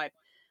one, but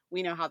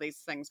we know how these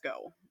things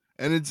go.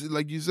 And it's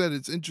like you said,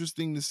 it's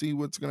interesting to see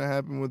what's going to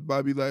happen with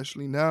Bobby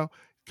Lashley now.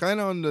 Kind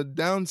of on the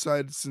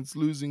downside since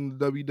losing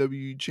the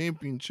WWE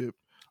Championship.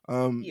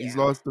 He's Yeah.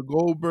 lost to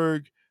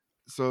Goldberg.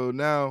 So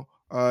now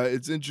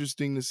it's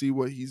interesting to see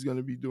what he's going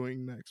to be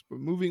doing next. But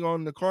moving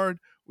on the card,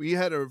 we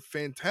had a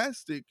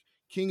fantastic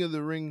King of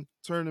the Ring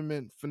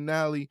tournament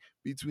finale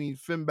between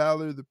Finn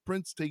Balor, the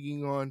Prince,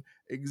 taking on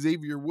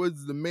Xavier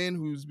Woods, the man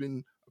who's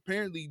been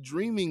apparently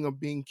dreaming of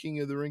being King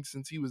of the Ring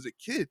since he was a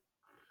kid.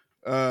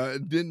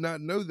 Did not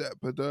know that,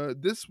 but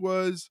this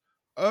was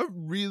a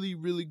really,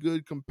 really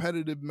good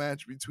competitive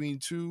match between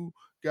two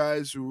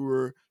guys who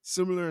were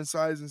similar in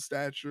size and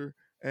stature,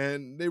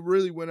 and they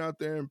really went out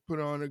there and put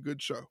on a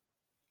good show.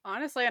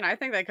 Honestly, and I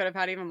think they could have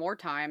had even more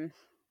time.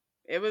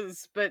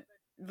 But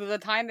the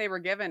time they were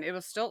given, it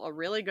was still a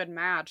really good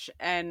match.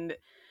 And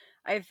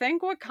I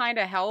think what kind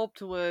of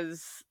helped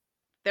was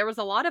there was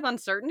a lot of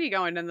uncertainty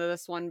going into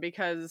this one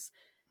because,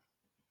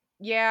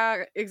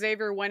 yeah,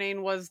 Xavier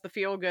winning was the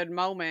feel good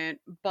moment,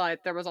 but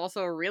there was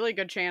also a really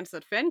good chance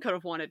that Finn could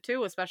have won it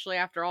too, especially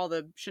after all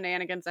the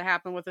shenanigans that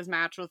happened with his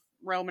match with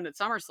Roman at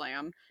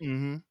SummerSlam.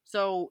 Hmm.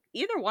 So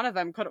either one of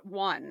them could have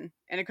won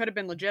and it could have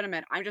been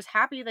legitimate. I'm just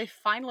happy they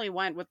finally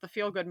went with the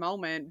feel good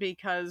moment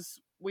because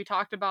we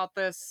talked about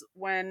this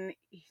when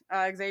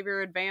Xavier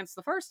advanced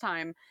the first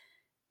time.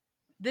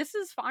 This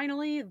is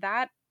finally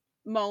that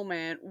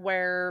moment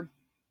where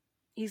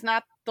he's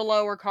not the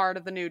lower card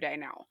of the New Day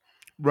now.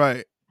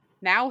 Right.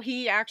 Now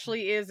he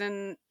actually is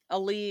in a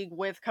league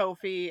with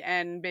Kofi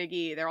and Big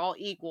E. They're all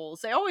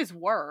equals. They always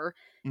were.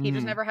 He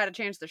just Hmm. never had a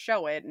chance to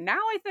show it. Now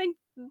I think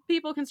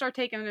people can start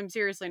taking him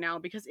seriously now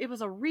because it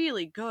was a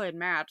really good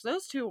match.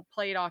 Those two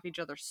played off each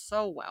other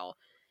so well.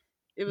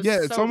 It was Yeah,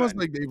 it's so almost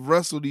good. like they've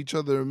wrestled each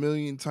other a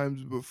million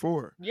times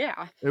before.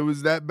 Yeah. It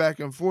was that back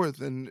and forth,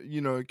 and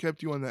it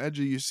kept you on the edge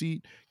of your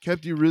seat,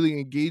 kept you really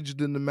engaged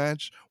in the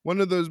match.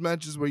 One of those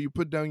matches where you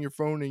put down your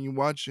phone and you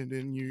watch it,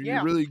 and you're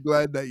Yeah. really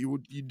glad that you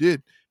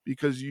did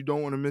because you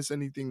don't want to miss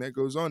anything that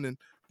goes on. And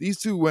these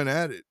two went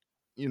at it,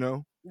 you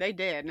know. They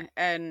did.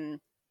 And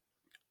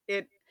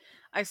it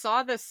I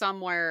saw this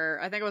somewhere,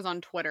 I think it was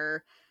on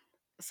Twitter.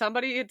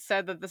 Somebody had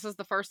said that this is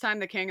the first time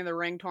the King of the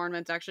Ring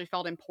tournament's actually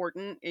felt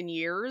important in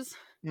years.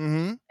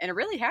 Hmm. And it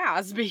really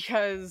has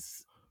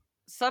because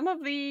some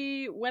of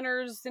the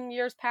winners in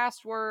years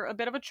past were a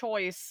bit of a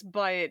choice,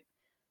 but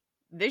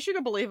they should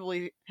have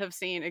believably have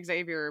seen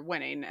Xavier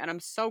winning. And I'm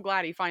so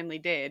glad he finally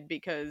did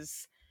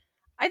because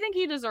I think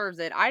he deserves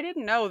it. I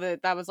didn't know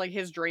that that was like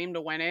his dream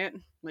to win it.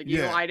 Like you,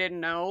 Yeah, I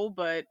didn't know,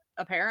 but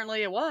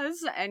apparently it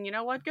was. And you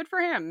know what? Good for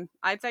him.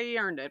 I'd say he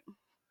earned it.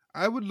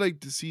 I would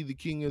like to see the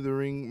King of the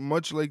Ring,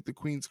 much like the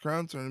Queen's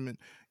Crown tournament,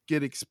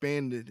 get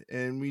expanded.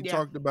 And we Yeah.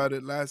 talked about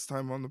it last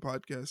time on the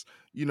podcast.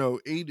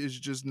 8 is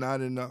just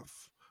not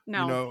enough.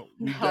 No,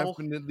 We no.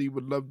 definitely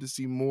would love to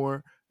see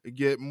more,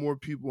 get more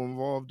people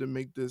involved and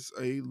make this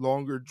a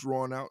longer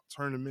drawn out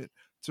tournament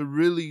to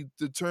really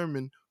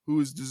determine who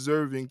is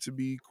deserving to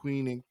be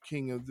Queen and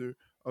King of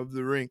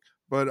the ring.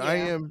 But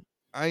Yeah.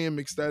 I am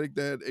ecstatic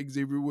that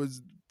Xavier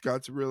Woods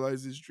got to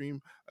realize his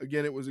dream.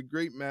 Again, it was a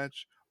great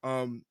match.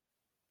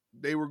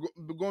 They were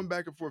going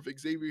back and forth.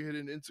 Xavier hit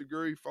an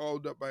Insiguri,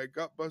 followed up by a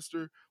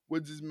gutbuster.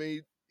 Woods has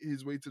made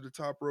his way to the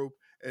top rope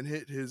and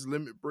hit his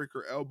limit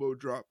breaker elbow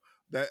drop.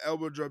 That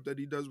elbow drop that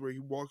he does where he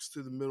walks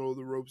to the middle of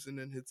the ropes and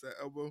then hits that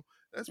elbow.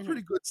 That's Mhm.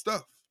 pretty good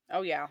stuff.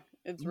 Oh, yeah.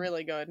 It's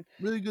really good.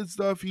 Really good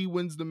stuff. He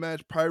wins the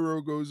match.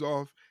 Pyro goes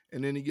off,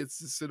 and then he gets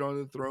to sit on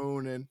the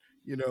throne, and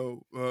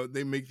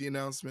they make the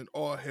announcement,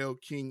 "All hail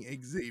King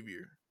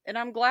Xavier." And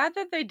I'm glad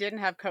that they didn't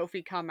have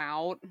Kofi come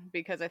out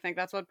because I think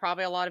that's what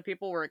probably a lot of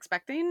people were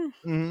expecting.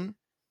 Hmm.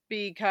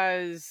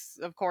 Because,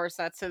 of course,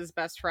 that's his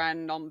best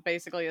friend,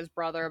 basically his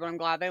brother. But I'm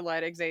glad they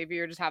let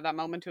Xavier just have that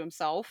moment to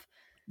himself.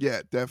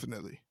 Yeah,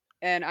 definitely.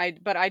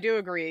 But I do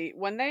agree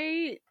when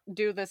they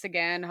do this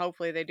again.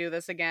 Hopefully, they do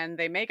this again.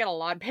 They make it a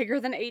lot bigger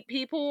than 8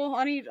 people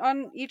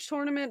on each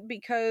tournament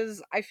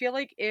because I feel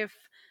like if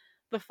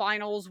the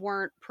finals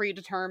weren't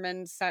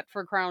predetermined, set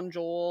for Crown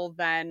Jewel,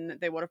 then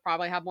they would have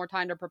probably had more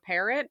time to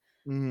prepare it.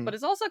 Hmm. But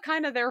it's also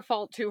kind of their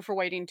fault too for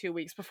waiting 2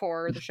 weeks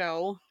before the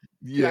show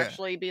to Yeah.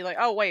 actually be like,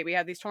 oh wait, we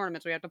have these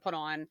tournaments we have to put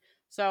on.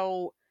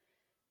 So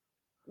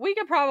we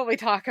could probably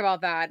talk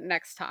about that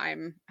next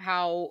time.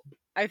 How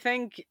I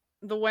think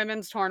the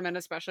women's tournament,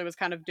 especially, was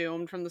kind of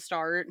doomed from the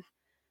start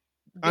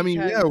I mean,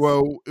 yeah. because,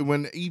 Well,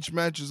 when each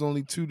match is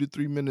only 2 to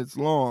 3 minutes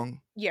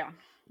long, yeah,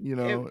 you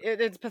know.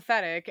 it's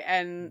pathetic.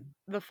 And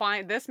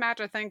this match,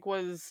 I think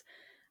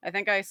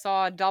I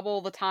saw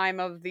double the time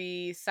of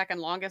the second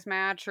longest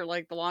match or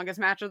like the longest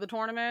match of the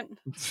tournament,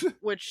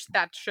 which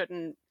that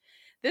shouldn't.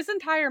 This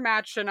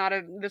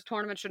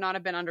tournament should not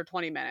have been under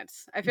 20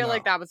 minutes. I feel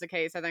like No. that was the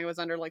case. I think it was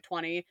under like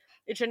 20.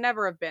 It should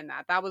never have been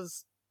that. That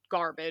was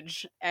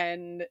garbage.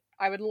 And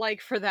I would like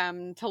for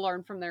them to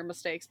learn from their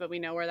mistakes, but we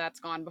know where that's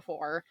gone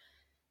before.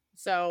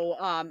 So,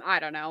 I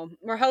don't know.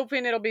 We're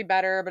hoping it'll be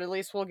better, but at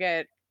least we'll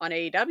get on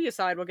AEW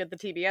side, we'll get the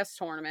TBS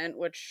tournament,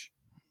 which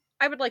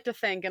I would like to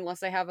think, unless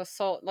they have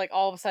like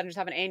all of a sudden just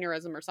have an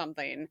aneurysm or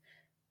something,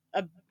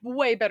 a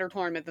way better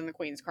tournament than the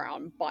Queen's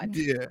Crown, but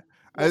Yeah.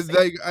 we'll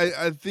see.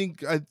 I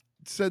think I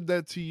said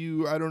that to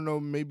you, I don't know,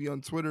 maybe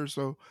on Twitter,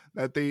 so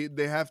that they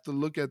have to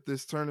look at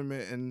this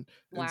tournament and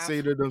say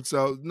Laugh. to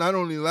themselves, not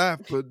only laugh,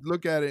 but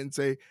look at it and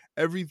say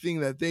everything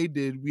that they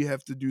did, we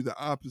have to do the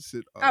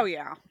opposite Oh of.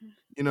 yeah.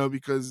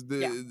 Because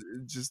Yeah.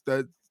 just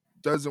that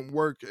doesn't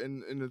work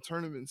in a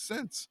tournament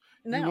sense.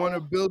 You want to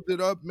No. build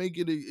it up, make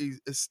it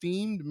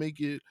esteemed, make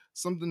it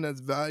something that's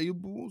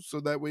valuable, so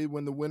that way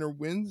when the winner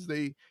wins,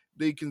 they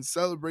can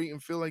celebrate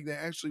and feel like they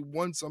actually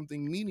won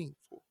something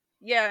meaningful.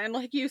 Yeah, and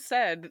like you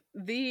said,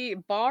 the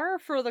bar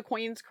for the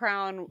Queen's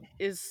Crown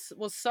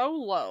was so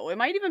low. It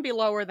might even be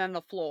lower than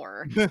the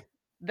floor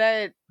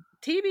that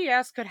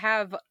TBS could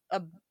have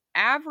a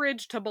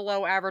average to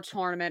below average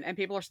tournament and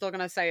people are still going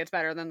to say it's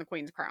better than the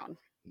Queen's Crown,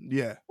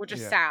 Yeah, which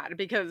is yeah, sad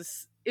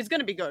because it's going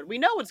to be good. We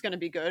know it's going to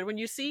be good when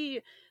you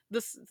see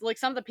this, like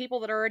some of the people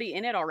that are already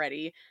in it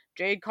already: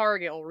 Jade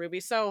Cargill, Ruby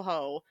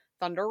Soho,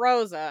 Thunder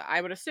Rosa. I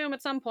would assume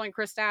at some point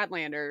Chris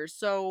Statlander.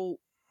 So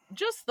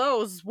just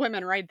those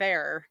women right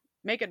there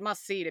make it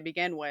must see to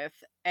begin with.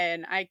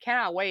 And I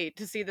cannot wait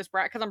to see this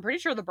bracket because I'm pretty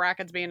sure the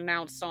bracket's being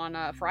announced on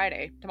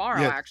Friday, tomorrow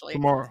yes, actually.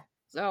 tomorrow.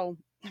 So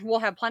we'll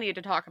have plenty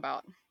to talk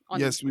about on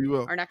Yes, we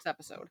will. our next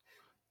episode.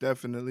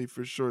 Definitely,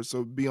 for sure.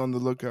 So be on the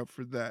lookout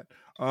for that.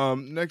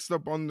 Next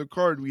up on the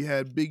card, we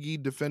had Big E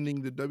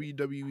defending the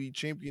WWE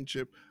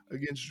Championship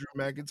against Drew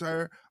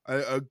McIntyre.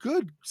 A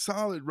good,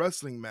 solid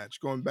wrestling match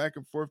going back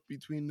and forth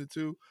between the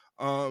two.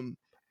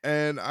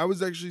 And I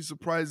was actually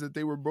surprised that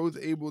they were both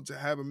able to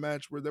have a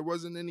match where there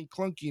wasn't any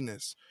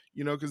clunkiness,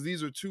 because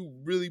these are two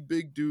really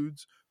big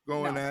dudes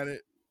going No. at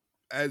it,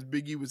 as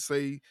Big E would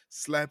say,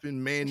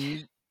 slapping man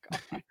meat.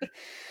 God.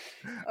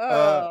 uh,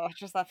 Oh,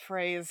 just that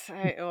phrase.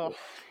 I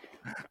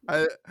It's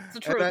the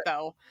and truth,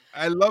 though.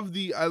 I love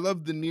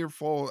the near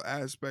fall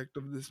aspect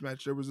of this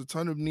match. There was a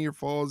ton of near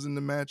falls in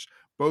the match,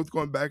 both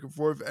going back and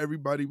forth.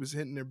 Everybody was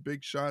hitting their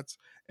big shots,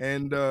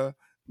 and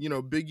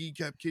Big E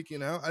kept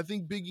kicking out. I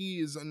think Big E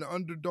is an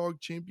underdog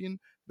champion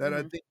that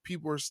I Hmm. think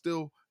people are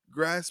still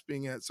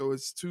grasping at. So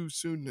it's too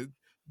soon to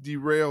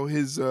derail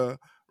his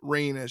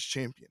reign as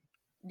champion.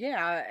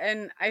 Yeah,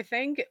 and I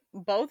think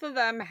both of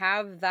them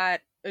have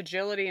that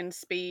agility and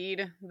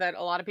speed that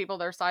a lot of people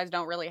their size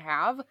don't really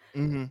have.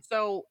 Hmm.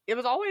 So it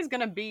was always going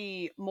to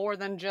be more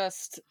than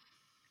just,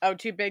 oh,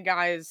 two big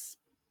guys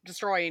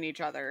destroying each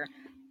other.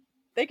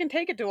 They can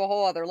take it to a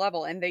whole other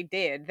level, and they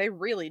did. They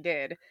really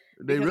did.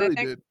 They Because I really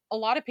think did. a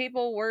lot of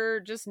people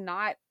were just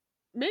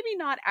maybe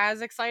not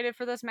as excited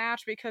for this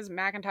match because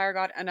McIntyre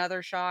got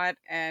another shot,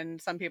 and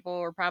some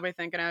people were probably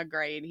thinking, oh,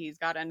 great, he's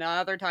got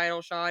another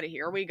title shot.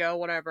 Here we go,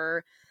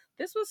 whatever.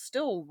 This was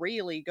still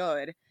really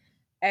good.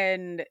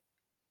 And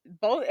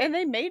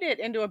they made it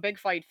into a big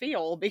fight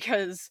feel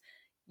because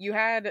you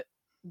had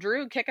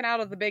Drew kicking out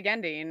of the big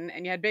ending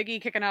and you had Big E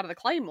kicking out of the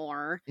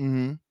Claymore.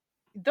 Hmm.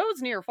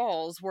 Those near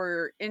falls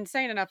were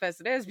insane enough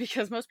as it is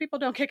because most people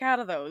don't kick out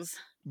of those,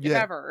 if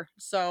Yeah, ever.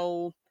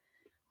 So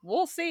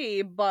we'll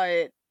see,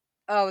 but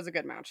oh, it was a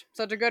good match.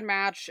 Such a good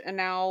match, and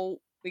now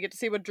we get to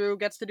see what Drew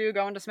gets to do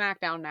going to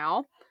SmackDown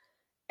now.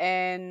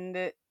 And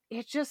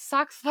it just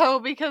sucks though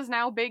because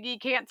now Big E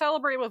can't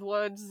celebrate with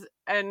Woods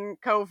and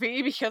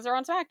Kofi because they're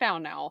on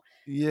SmackDown now,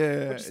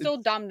 yeah. which is still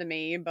dumb to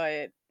me,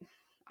 but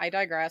I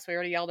digress. We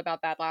already yelled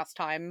about that last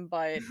time,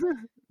 but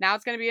now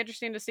it's going to be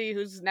interesting to see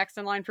who's next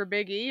in line for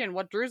Big E and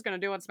what Drew's going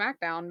to do on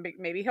SmackDown.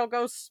 Maybe he'll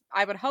go.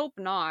 I would hope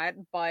not,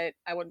 but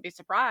I wouldn't be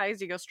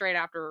surprised. He goes straight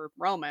after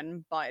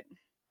Roman, but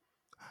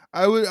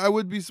I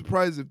would be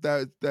surprised if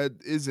that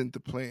isn't the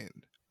plan.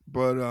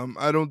 But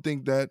I don't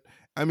think that,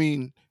 I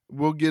mean,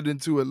 we'll get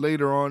into it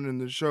later on in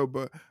the show,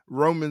 but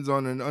Roman's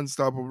on an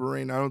unstoppable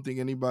reign. I don't think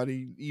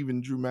anybody,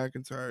 even Drew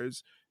McIntyre,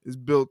 is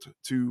built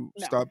to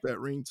No. stop that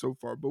reign so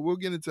far. But we'll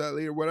get into that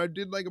later. What I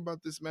did like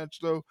about this match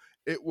though,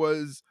 it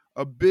was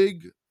a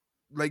big,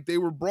 like, they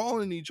were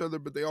brawling each other,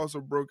 but they also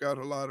broke out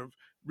a lot of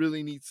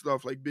really neat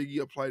stuff. Like Biggie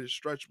applied a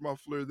stretch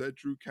muffler that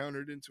Drew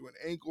countered into an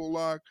ankle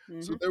lock.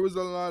 So Mhm. there was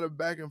a lot of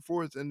back and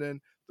forth, and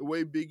then the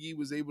way Biggie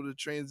was able to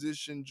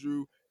transition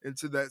Drew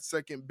into that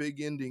second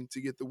big ending to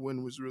get the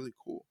win was really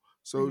cool.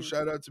 So Mhm.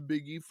 shout out to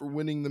Big E for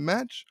winning the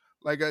match.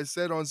 Like I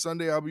said, on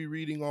Sunday, I'll be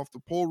reading off the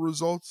poll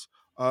results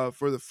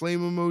for the flame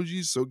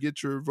emojis. So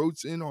get your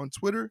votes in on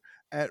Twitter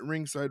at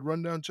Ringside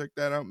Rundown. Check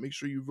that out. Make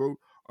sure you vote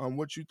on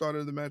what you thought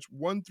of the match.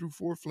 1 through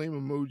 4 flame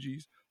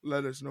emojis.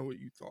 Let us know what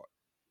you thought.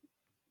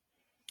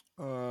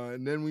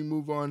 And then we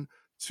move on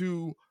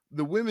to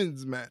the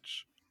women's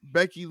match.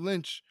 Becky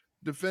Lynch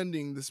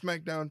defending the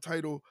SmackDown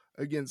title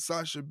against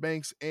Sasha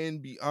Banks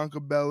and Bianca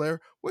Belair.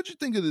 What'd you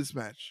think of this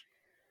match?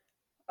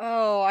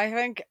 Oh, I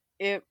think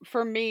it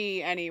for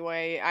me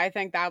anyway, I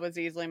think that was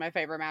easily my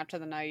favorite match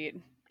of the night.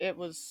 It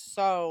was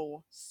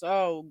so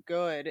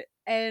good.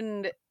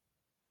 And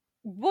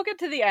we'll get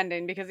to the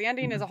ending because the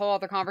ending is a whole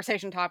other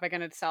conversation topic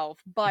in itself,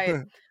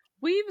 but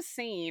we've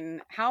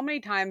seen how many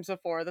times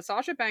before the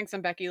Sasha Banks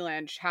and Becky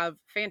Lynch have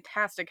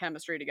fantastic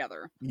chemistry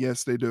together.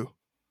 Yes, they do.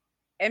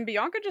 And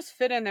Bianca just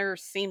fit in there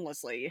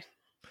seamlessly.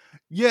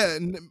 Yeah,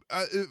 and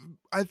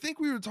I think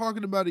we were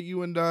talking about it.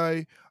 You and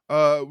I,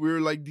 we were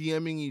like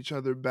DMing each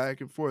other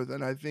back and forth,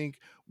 and I think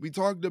we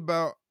talked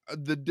about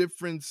the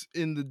difference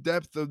in the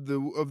depth of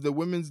the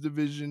women's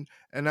division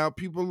and how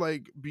people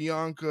like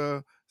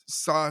Bianca,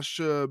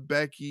 Sasha,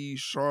 Becky,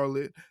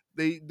 Charlotte,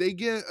 they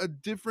get a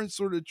different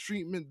sort of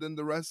treatment than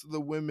the rest of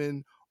the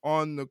women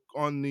on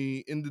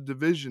the in the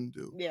division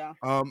do. Yeah.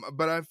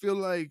 But I feel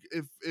like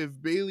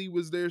if Bailey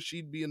was there,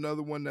 she'd be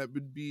another one that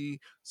would be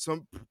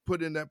some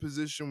put in that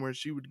position where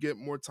she would get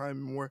more time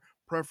and more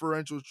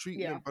preferential Yeah.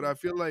 treatment. But I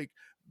feel like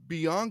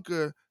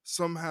Bianca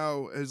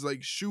somehow has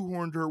like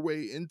shoehorned her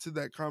way into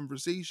that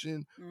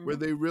conversation where Mhm.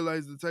 they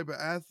realize the type of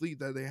athlete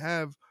that they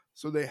have,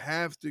 so they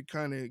have to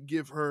kind of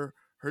give her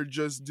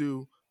just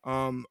due.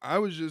 I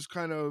was just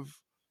kind of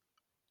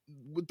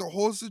with the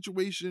whole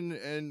situation,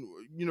 and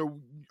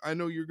I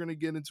know you're going to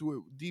get into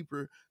it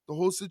deeper, the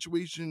whole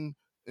situation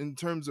in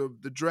terms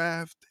of the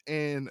draft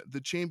and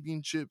the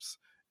championships,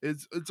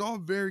 it's all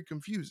very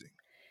confusing.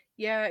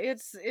 Yeah,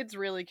 it's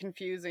really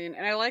confusing.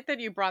 And I like that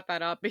you brought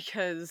that up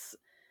because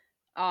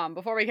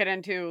before we get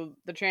into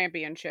the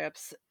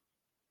championships,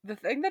 the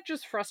thing that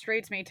just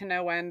frustrates me to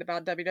no end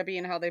about WWE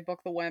and how they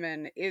book the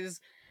women is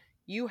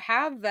you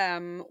have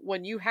them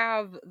when you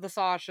have the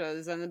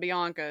Sashas and the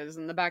Biancas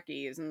and the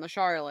Beckys and the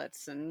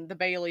Charlottes and the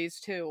Baileys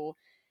too.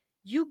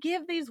 You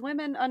give these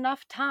women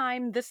enough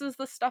time, this is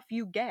the stuff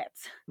you get.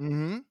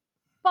 Hmm.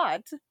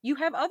 But you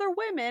have other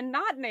women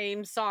not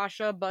named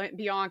Sasha,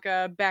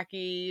 Bianca,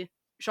 Becky,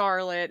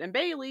 Charlotte, and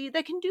Bailey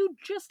that can do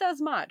just as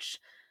much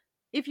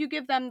if you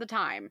give them the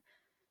time.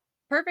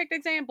 Perfect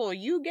example,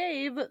 you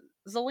gave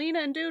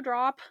Zelina and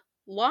Dewdrop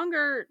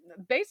longer,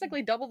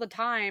 basically double the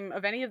time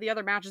of any of the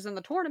other matches in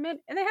the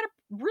tournament, and they had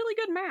a really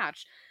good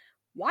match.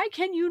 Why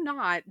can you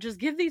not just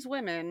give these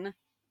women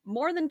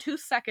more than 2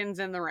 seconds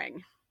in the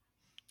ring?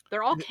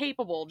 They're all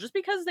capable. Just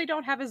because they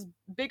don't have as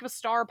big of a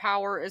star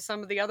power as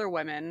some of the other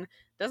women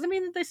doesn't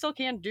mean that they still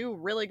can't do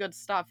really good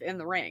stuff in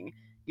the ring.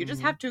 You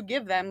just Hmm. have to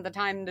give them the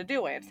time to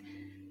do it.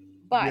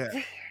 But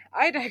Yeah.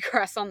 I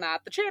digress on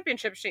that. The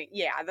championships,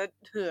 yeah,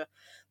 the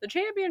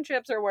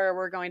championships are where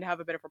we're going to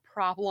have a bit of a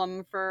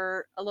problem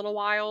for a little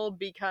while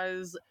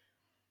because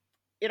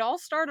it all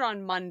started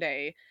on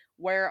Monday,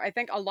 where I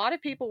think a lot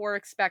of people were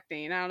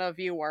expecting. I don't know if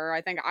you were.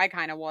 I think I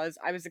kind of was.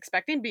 I was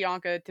expecting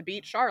Bianca to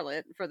beat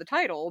Charlotte for the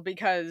title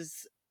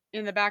because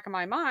in the back of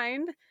my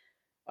mind,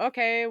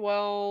 okay,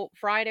 well,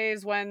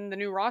 Friday's when the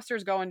new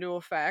rosters go into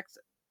effect.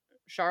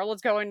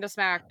 Charlotte's going to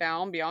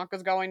SmackDown,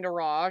 Bianca's going to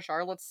Raw.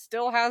 Charlotte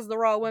still has the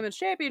Raw Women's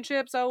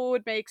Championship, so it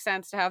would make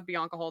sense to have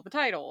Bianca hold the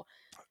title.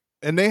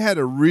 And they had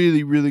a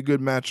really, really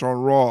good match on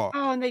Raw.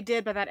 Oh, and they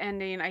did, but that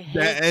ending, I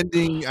That hate.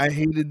 ending, I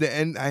hated the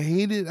end. I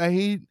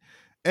hate,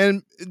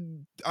 and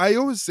I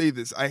always say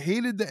this. I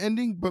hated the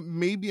ending, but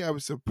maybe I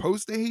was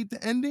supposed to hate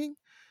the ending.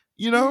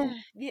 You know,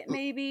 Yeah,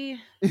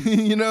 maybe.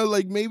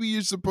 like maybe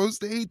you're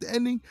supposed to hate the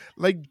ending.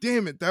 Like,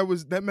 damn it,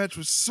 that match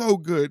was so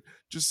good.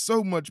 Just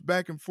so much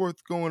back and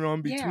forth going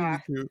on between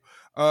the Yeah.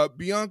 two.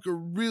 Bianca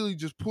really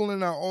just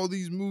pulling out all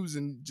these moves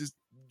and just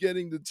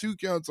getting the 2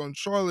 counts on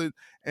Charlotte,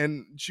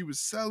 and she was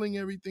selling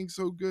everything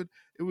so good.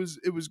 It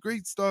was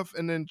great stuff.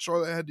 And then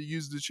Charlotte had to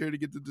use the chair to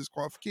get the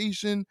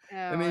disqualification.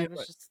 And Oh, then it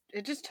was just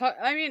it just took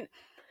I mean,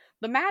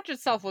 the match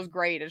itself was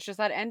great. It's just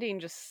that ending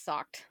just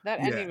sucked.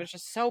 That ending yeah. was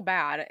just so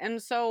bad.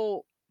 And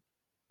so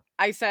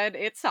I said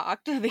it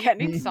sucked. The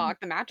ending Mhm.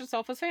 sucked. The match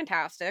itself was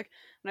fantastic.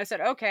 And I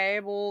said, "Okay,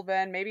 well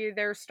then maybe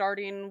they're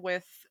starting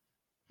with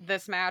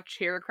this match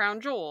here at Crown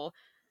Jewel."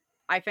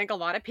 I think a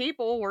lot of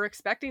people were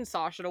expecting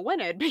Sasha to win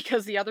it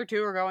because the other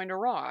two are going to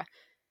Raw.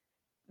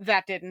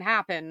 That didn't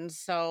happen.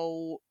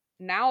 So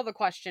now the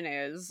question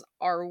is,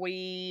 are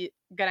we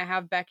going to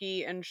have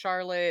Becky and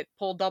Charlotte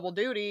pull double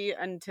duty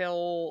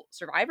until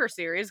Survivor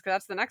Series? Because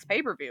that's the next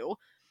pay per view,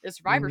 is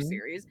Survivor Mhm.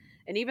 Series.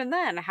 And even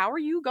then, how are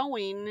you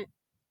going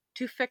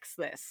to fix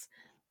this?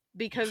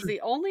 Because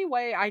the only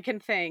way I can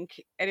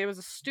think, and it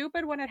was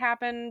stupid when it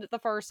happened the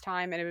first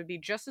time, and it would be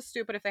just as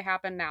stupid if they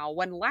happened now,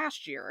 when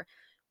last year,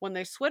 when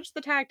they switched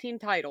the tag team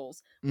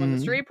titles, when the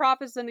Mhm. Street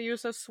Profits and the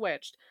Usos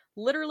switched,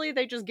 literally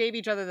they just gave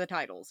each other the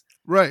titles.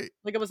 Right.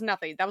 Like it was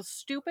nothing. That was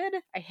stupid.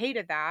 I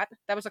hated that.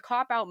 That was a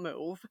cop out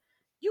move.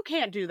 You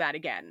can't do that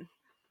again.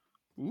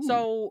 Ooh.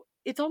 So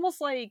it's almost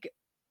like,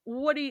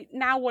 what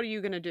are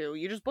you gonna do?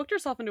 You just booked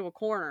yourself into a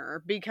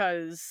corner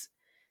because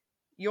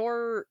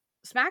your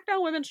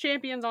SmackDown Women's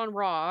Champions on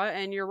Raw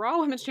and your Raw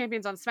Women's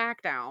Champions on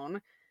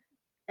SmackDown.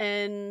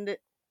 And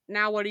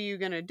now what are you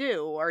going to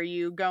do? Are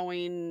you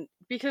going.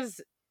 Because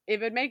it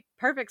would make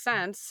perfect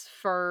sense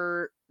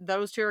for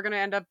those two are going to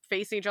end up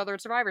facing each other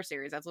at Survivor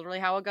Series. That's literally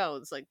how it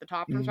goes. Like the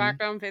top from Mhm.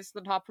 SmackDown faces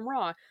the top from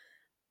Raw.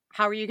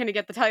 How are you going to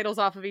get the titles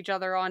off of each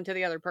other onto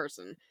the other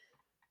person?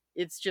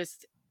 It's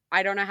just,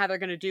 I don't know how they're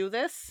going to do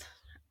this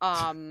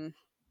um,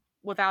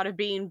 without it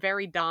being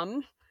very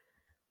dumb.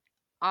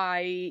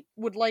 I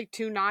would like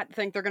to not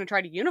think they're going to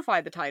try to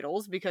unify the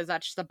titles because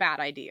that's just a bad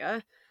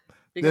idea.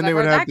 Because Then I've they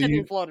would heard have that to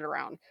getting floated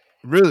around.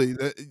 really?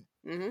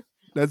 Hmm.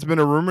 That's been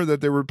a rumor that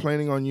they were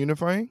planning on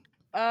unifying?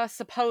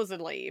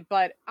 Supposedly,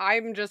 but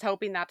I'm just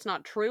hoping that's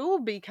not true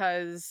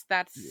because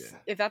that's Yeah.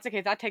 if that's the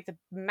case, that takes a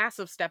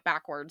massive step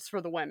backwards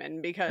for the women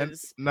And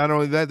because not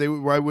only that,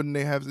 why wouldn't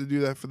they have to do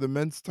that for the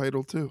men's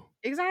title too?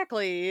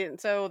 exactly.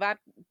 So that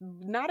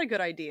not a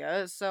good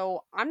idea.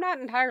 So I'm not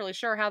entirely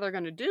sure how they're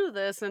going to do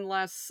this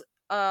unless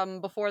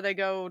before they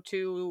go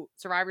to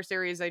Survivor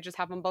Series, they just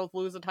have them both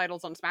lose the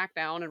titles on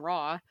SmackDown and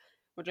Raw,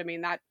 which I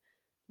mean that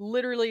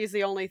literally is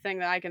the only thing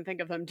that I can think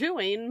of them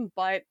doing,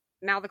 but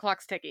now the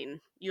clock's ticking.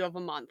 You have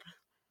a month.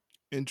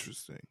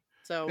 Interesting.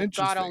 So God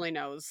Interesting. only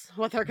knows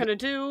what they're going to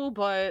do,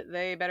 but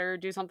they better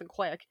do something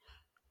quick.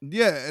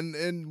 Yeah,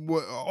 and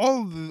what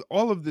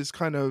all of this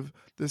kind of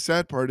the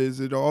sad part is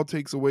it all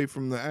takes away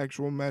from the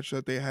actual match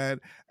that they had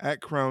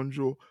at Crown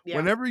Jewel. Yeah.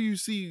 Whenever you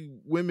see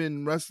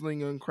women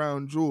wrestling on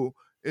Crown Jewel,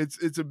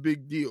 it's a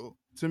big deal.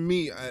 To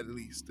me at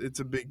least, it's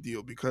a big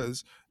deal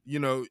because, you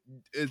know,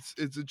 it's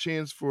a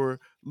chance for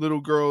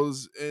little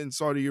girls in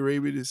Saudi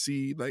Arabia to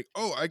see like,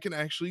 "Oh, I can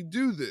actually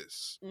do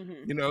this." Hmm.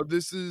 You know,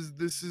 this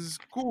is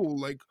cool.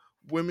 Like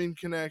women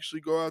can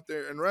actually go out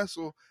there and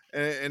wrestle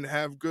and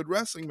have good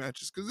wrestling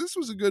matches because this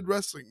was a good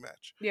wrestling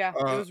match. Yeah,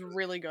 it Uh, was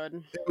really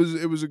good.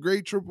 it was a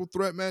great triple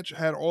threat match.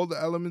 Had all the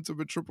elements of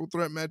a triple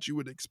threat match you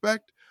would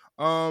expect.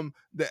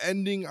 The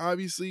ending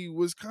obviously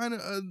was kind of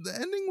the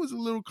ending was a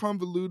little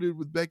convoluted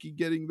with Becky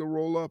getting the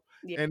roll up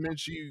Yeah. and then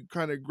she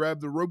kind of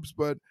grabbed the ropes,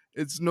 but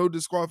it's no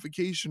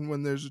disqualification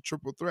when there's a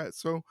triple threat.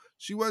 So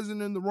she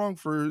wasn't in the wrong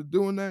for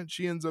doing that.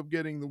 She ends up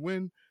getting the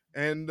win,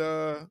 and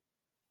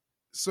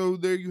so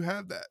there you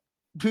have that.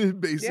 Yeah.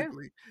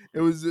 Basically,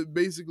 it was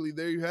basically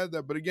there you had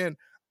that. But again,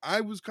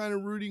 I was kind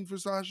of rooting for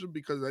Sasha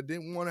because I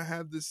didn't want to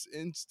have this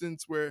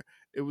instance where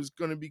it was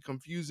going to be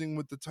confusing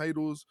with the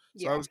titles.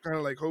 So I Yeah. was kind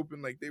of like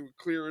hoping like they would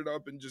clear it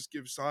up and just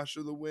give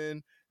Sasha the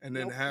win and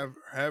then Nope.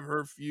 have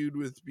her feud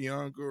with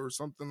Bianca or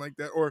something like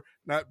that, or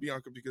not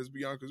Bianca because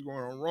Bianca's going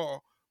on Raw,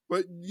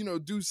 but you know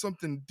do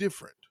something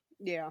different.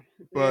 Yeah.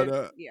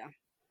 But Yeah.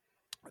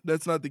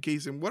 that's not the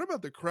case. And what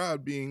about the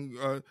crowd being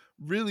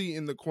really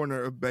in the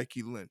corner of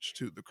Becky Lynch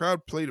too? The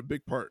crowd played a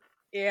big part.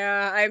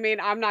 Yeah, I mean,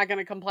 I'm not going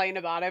to complain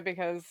about it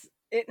because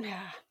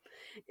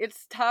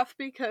it's tough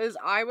because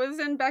I was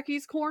in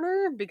Becky's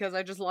corner because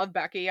I just love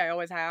Becky. I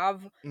always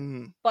have,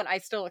 Mhm. but I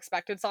still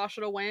expected Sasha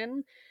to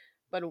win.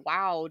 But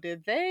wow,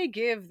 did they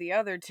give the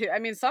other two? I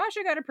mean,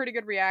 Sasha got a pretty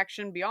good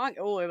reaction. Bianca,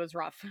 oh, it was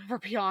rough for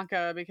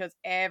Bianca because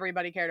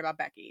everybody cared about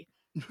Becky.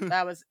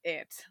 That was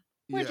it.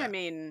 Which I Yeah,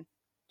 mean,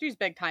 she's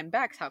big time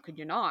Bex. How could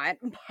you not?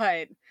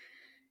 But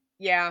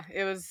yeah,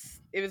 it was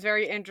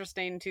very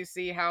interesting to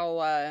see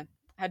how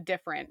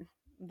different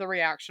the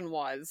reaction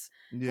was.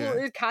 Well,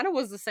 yeah. it kind of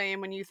was the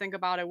same when you think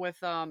about it with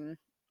the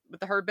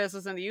Hurt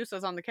Business and the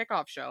Usos on the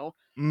kickoff show.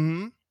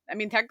 Mhm. I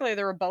mean, technically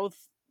they were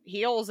both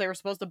heels. They were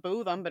supposed to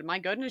boo them, but my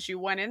goodness, you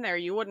went in there,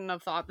 you wouldn't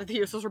have thought that the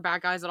Usos were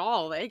bad guys at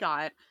all. They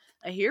got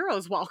a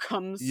hero's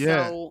welcome.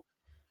 Yeah. So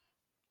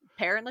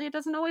apparently, it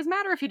doesn't always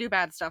matter if you do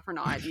bad stuff or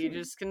not. You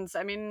just can.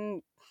 I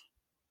mean,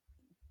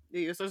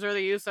 the Usos are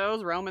the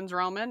Usos, Roman's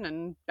Roman,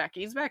 and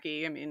Becky's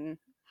Becky. I mean,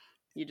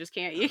 you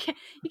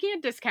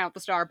can't discount the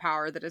star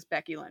power that is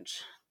Becky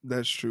Lynch.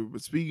 That's true.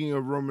 But speaking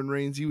of Roman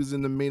Reigns, he was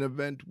in the main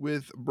event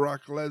with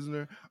Brock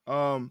Lesnar.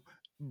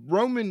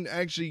 Roman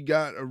actually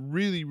got a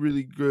really,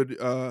 really good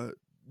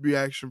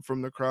reaction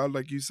from the crowd.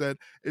 Like you said,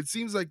 it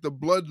seems like the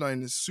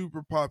bloodline is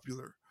super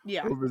popular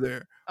Yeah. over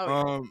there.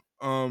 Oh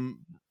yeah.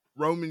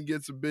 Roman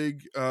gets a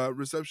big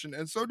reception,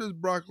 and so does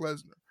Brock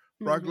Lesnar.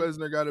 Brock Hmm.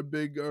 Lesnar got a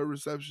big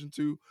reception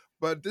too.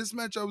 But this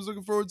match I was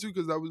looking forward to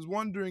because I was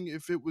wondering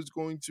if it was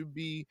going to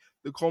be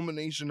the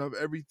culmination of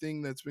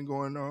everything that's been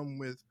going on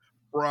with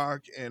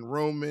Brock and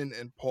Roman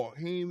and Paul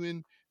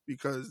Heyman.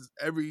 Because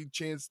every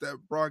chance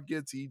that Brock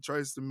gets, he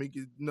tries to make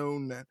it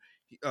known that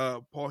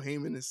Paul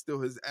Heyman is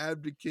still his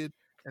advocate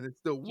and it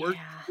still works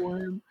Yeah. for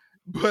him.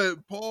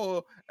 But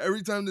Paul,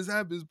 every time this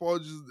happens, Paul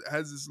just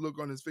has this look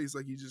on his face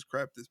like he just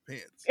crapped his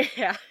pants.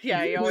 Yeah,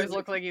 yeah, he always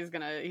looks like he's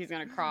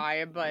gonna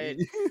cry, but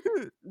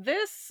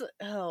this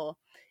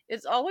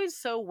it's always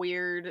so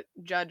weird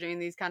judging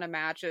these kind of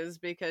matches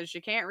because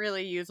you can't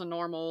really use a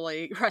normal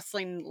like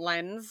wrestling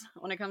lens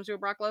when it comes to a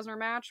Brock Lesnar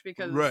match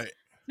because Right.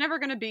 it's never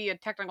going to be a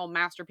technical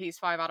masterpiece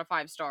 5 out of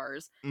 5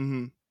 stars.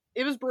 Mhm.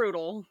 It was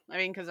brutal. I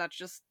mean, cuz that's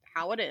just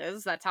how it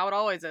is. That's how it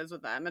always is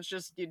with them. It's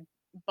just you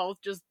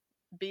both just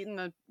beating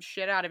the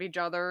shit out of each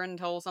other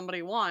until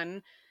somebody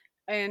won.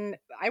 And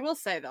I will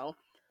say though,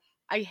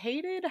 I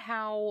hated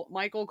how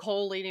Michael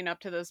Cole leading up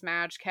to this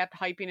match kept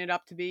hyping it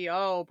up to be,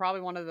 oh,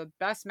 probably one of the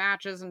best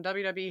matches in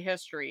WWE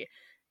history.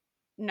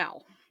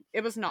 No,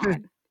 it was not.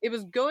 It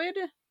was good,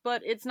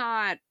 but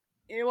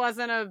it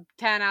wasn't a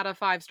 10 out of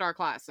 5 star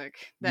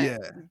classic. That Yeah.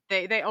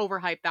 they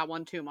overhyped that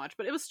one too much,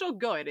 but it was still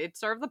good. It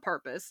served the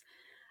purpose.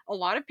 A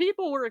lot of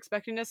people were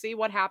expecting to see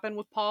what happened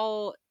with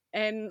Paul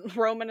and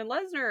Roman and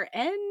Lesnar,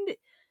 and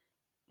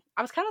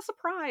I was kind of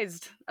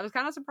surprised.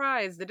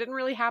 It didn't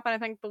really happen, I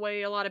think, the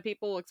way a lot of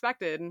people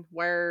expected,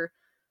 where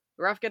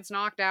the ref gets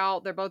knocked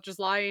out, they're both just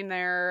lying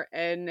there,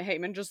 and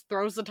Heyman just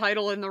throws the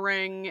title in the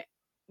ring,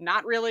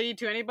 not really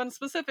to anyone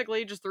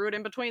specifically, just threw it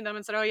in between them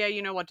and said, oh yeah,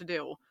 you know what to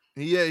do.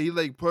 Yeah, he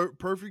like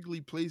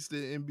perfectly placed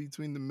it in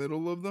between the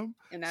middle of them,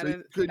 And so that you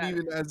is couldn't that.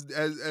 even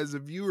as a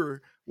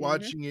viewer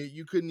Mm-hmm. watching it,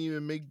 you couldn't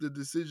even make the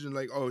decision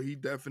like, oh, he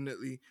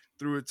definitely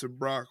threw it to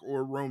Brock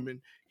or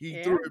Roman. He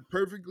threw Yeah. it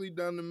perfectly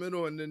down the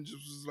middle and then just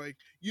was like,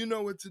 you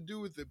know what to do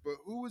with it. But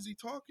who was he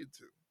talking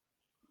to?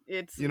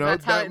 It's You know,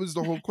 that's how that was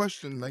the whole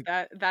question. Like,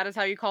 that is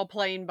how you call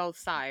playing both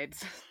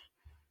sides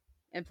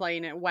and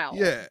playing it well.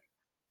 yeah,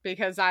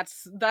 Because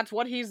that's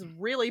what he's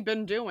really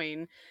been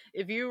doing.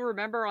 If you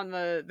remember on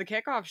the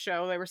kickoff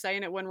show, they were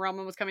saying it when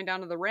Roman was coming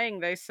down to the ring.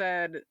 They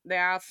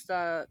asked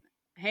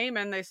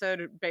Heyman, they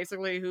said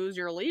basically who's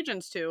your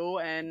allegiance to,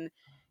 and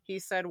he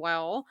said,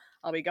 "Well,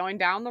 I'll be going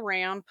down the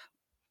ramp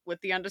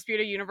with the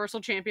undisputed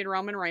Universal Champion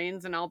Roman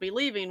Reigns, and I'll be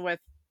leaving with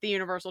the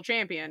Universal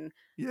Champion."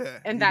 yeah,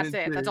 And he that's didn't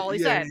it. That's say, all he yeah,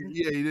 said.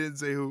 he didn't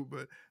say who,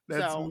 but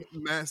that's So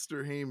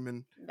Master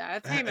Heyman.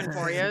 that's Heyman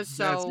for you.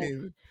 That's So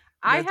Heyman.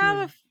 I That's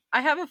have him.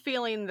 I have a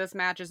feeling this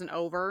match isn't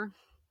over.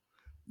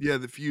 Yeah,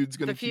 the feud's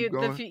gonna keep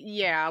going.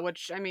 Yeah,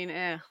 which I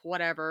mean,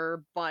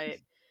 whatever. But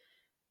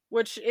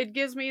which it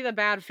gives me the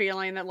bad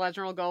feeling that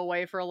Lesnar will go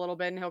away for a little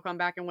bit and he'll come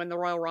back and win the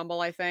Royal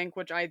Rumble. I think,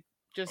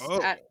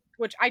 Oh,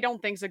 which I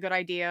don't think is a good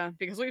idea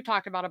because we've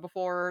talked about it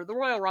before. The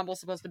Royal Rumble's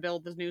supposed to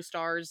build the new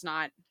stars,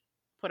 not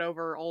put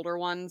over older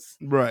ones.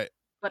 right.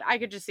 But I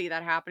could just see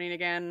that happening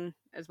again,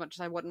 as much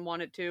as I wouldn't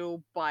want it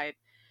to. But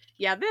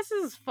yeah, this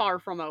is far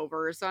from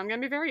over, so I'm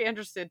gonna be very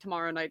interested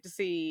tomorrow night to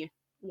see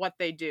what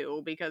they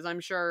do because I'm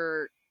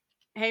sure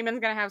Heyman's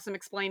gonna have some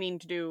explaining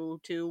to do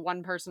to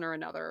one person or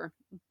another,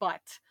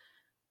 but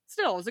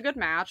still, it was a good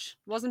match.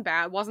 Wasn't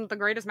bad. Wasn't the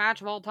greatest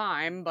match of all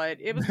time, but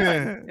it was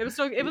good. It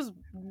was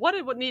what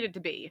it needed to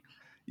be.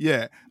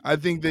 Yeah, I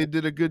think they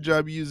did a good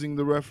job using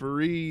the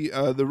referee.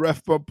 The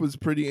ref bump was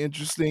pretty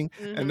interesting,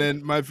 and Mm-hmm.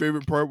 then my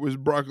favorite part was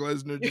Brock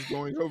Lesnar just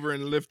going over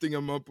and lifting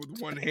him up with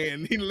one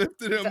hand. He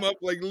lifted him up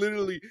like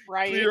literally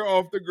Right. clear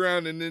off the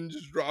ground, and then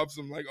just drops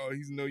him like, "Oh,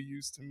 he's no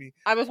use to me."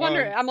 I was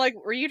wondering. Um, I'm like,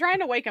 were you trying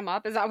to wake him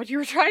up? Is that what you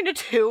were trying to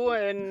do?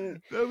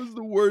 And that was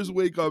the worst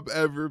wake up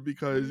ever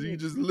because he mm,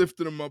 just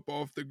lifted him up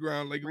off the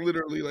ground, like right,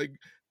 literally like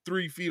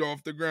 3 feet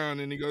off the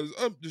ground, and he goes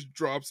up, just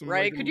drops him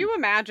like right. Could you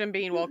imagine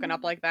being woken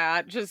up like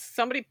that? Just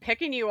somebody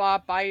picking you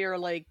up by your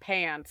like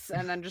pants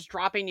and then just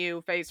dropping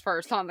you face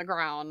first on the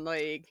ground.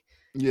 Like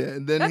yeah,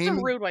 and then that's a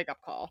Heyman rude wake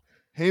up call.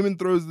 Heyman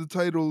throws the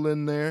title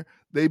in there.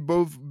 They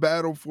both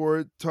battle for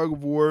it, tug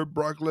of war.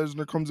 Brock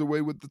Lesnar comes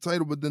away with the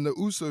title, but then the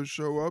Usos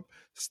show up.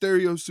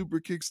 Stereo super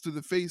kicks to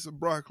the face of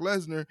Brock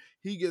Lesnar.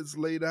 He gets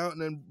laid out,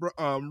 and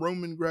then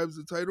Roman grabs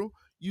the title,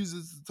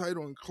 uses the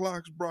title, and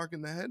clocks Brock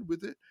in the head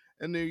with it.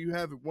 And there you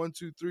have it. 1,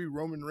 2, 3.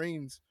 Roman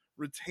Reigns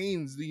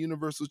retains the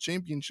Universal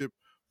Championship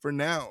for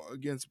now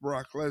against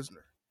Brock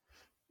Lesnar.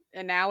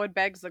 And now it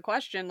begs the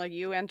question, like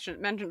you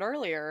mentioned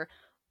earlier,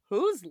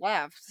 who's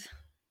left?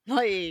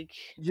 Like,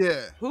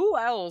 Yeah, who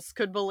else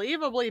could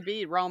believably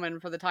beat Roman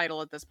for the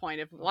title at this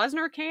point? If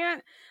Lesnar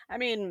can't, I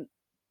mean,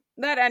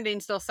 that ending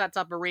still sets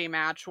up a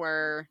rematch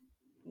where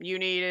you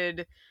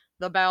needed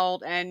the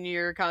belt and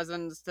your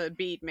cousins to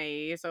beat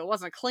me, so it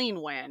wasn't a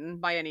clean win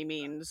by any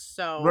means.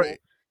 right.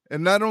 So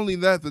And not only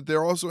that, that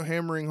they're also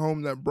hammering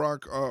home that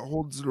Brock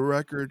holds the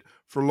record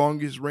for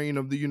longest reign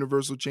of the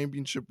Universal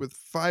Championship with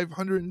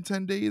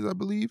 510 days, I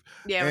believe,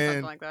 Yeah, it was something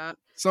and like that.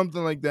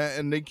 something like that.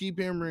 And they keep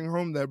hammering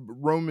home that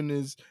Roman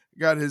is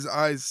got his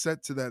eyes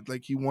set to that,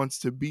 like he wants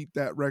to beat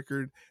that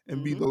record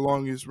and be Hmm. the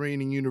longest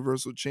reigning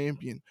Universal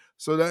Champion.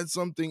 So that's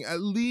something,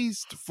 at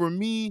least for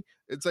me,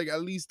 it's like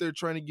at least they're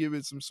trying to give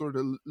it some sort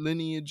of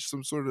lineage,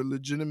 some sort of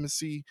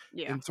legitimacy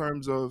Yeah. in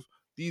terms of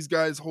these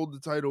guys hold the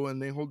title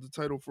and they hold the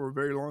title for a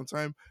very long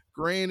time.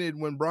 Granted,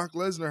 when Brock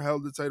Lesnar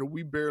held the title,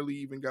 we barely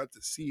even got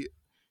to see it.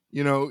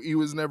 You know, he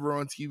was never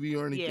on TV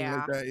or anything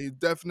like Yeah. that. It's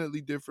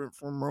definitely different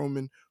from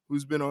Roman,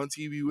 who's been on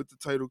TV with the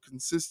title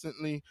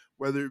consistently,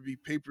 whether it be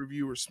pay per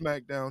view or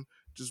SmackDown,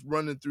 just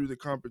running through the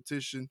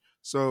competition.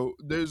 So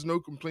there's no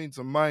complaints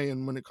on my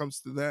end when it comes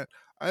to that.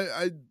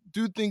 I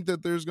do think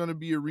that there's going to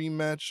be a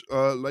rematch,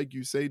 like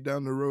you say,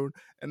 down the road,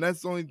 and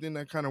that's the only thing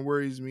that kind of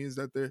worries me is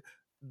that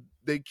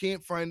they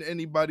can't find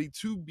anybody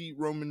to beat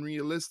Roman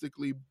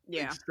realistically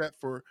Yeah.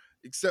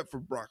 except for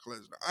Brock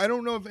Lesnar. I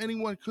don't know if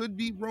anyone could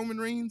beat Roman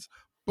Reigns,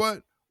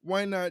 but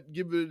why not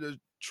give it a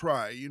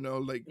try? You know,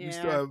 like we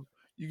still Yeah. have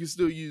you can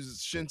still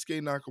use Shinsuke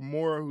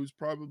Nakamura, who's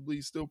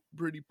probably still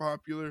pretty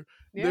popular.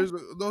 Yeah.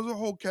 Those are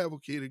whole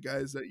cavalcade of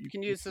guys that You you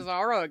can can use keep.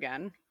 Cesaro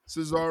again.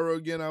 Cesaro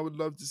again, I would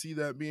love to see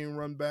that being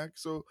run back.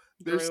 So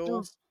there's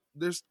still Drew.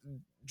 there's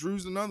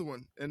Drew's another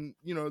one, and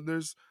you know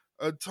there's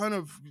a ton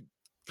of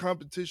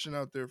competition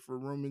out there for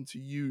Roman to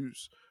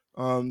use,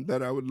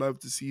 that I would love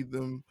to see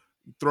them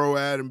throw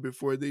at him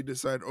before they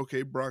decide,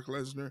 okay, Brock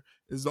Lesnar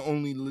is the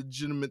only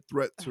legitimate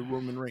threat to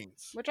Roman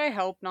Reigns. Which I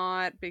hope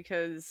not,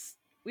 because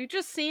we've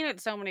just seen it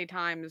so many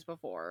times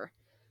before.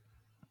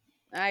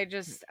 I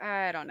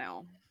don't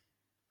know.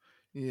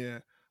 Yeah.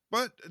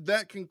 But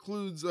that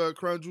concludes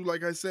Crown Jewel.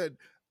 Like I said,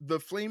 the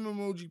flame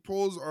emoji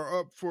polls are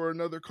up for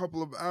another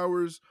couple of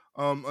hours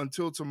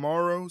until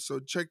tomorrow. So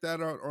check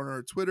that out on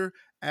our Twitter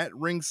at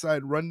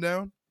Ringside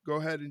Rundown. Go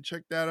ahead and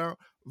check that out.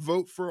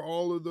 Vote for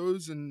all of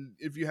those. And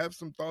if you have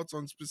some thoughts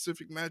on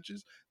specific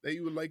matches that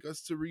you would like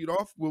us to read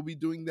off, we'll be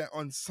doing that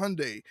on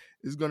Sunday,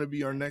 is going to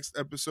be our next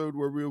episode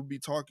where we'll be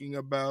talking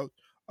about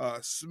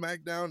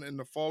SmackDown and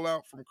the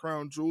fallout from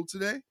Crown Jewel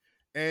today,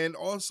 and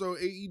also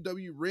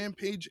AEW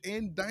Rampage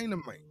and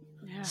Dynamite.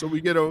 Yeah. So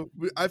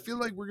I feel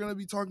like we're gonna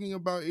be talking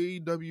about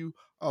AEW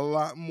a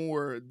lot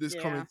more this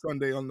Yeah. coming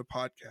Sunday on the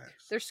podcast.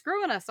 They're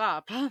screwing us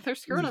up. They're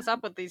screwing us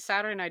up with these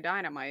Saturday Night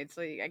Dynamites.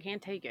 Like, I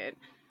can't take it.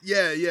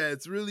 Yeah, yeah,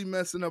 it's really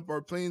messing up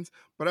our plans.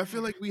 But I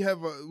feel like we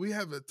have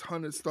a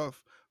ton of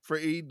stuff for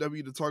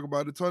AEW to talk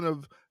about, a ton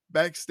of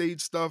backstage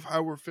stuff,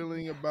 how we're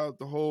feeling about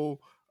the whole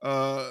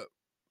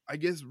I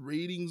guess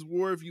ratings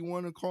war, if you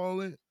want to call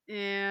it.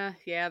 Yeah,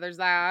 yeah, there's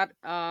that.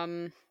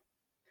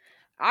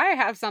 I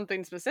have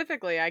something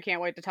specifically I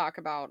can't wait to talk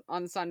about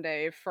on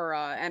Sunday for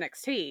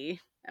NXT,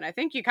 and I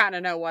think you kind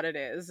of know what it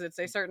is. It's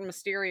a certain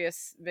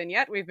mysterious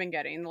vignette we've been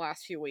getting the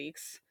last few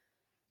weeks,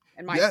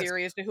 and my Yes.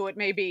 theory as to who it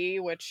may be,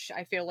 which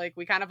I feel like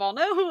we kind of all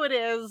know who it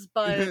is,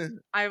 but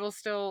I will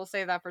still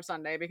say that for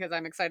Sunday because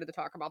I'm excited to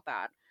talk about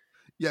that.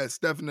 Yes,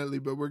 definitely.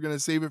 But we're gonna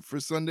save it for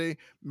Sunday.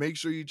 Make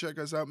sure you check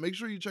us out. Make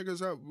sure you check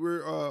us out.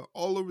 We're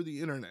all over the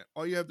internet.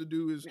 All you have to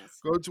do is Yes.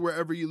 go to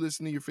wherever you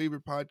listen to your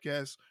favorite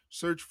podcast,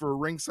 search for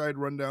Ringside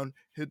Rundown,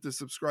 hit the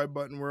subscribe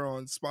button. We're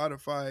on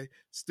Spotify,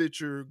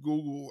 Stitcher,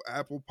 Google,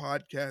 Apple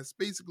Podcasts,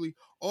 basically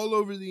all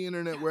over the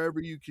internet,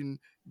 wherever you can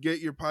get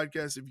your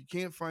podcast. If you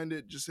can't find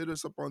it, just hit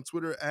us up on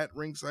Twitter at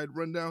Ringside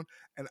Rundown,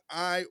 and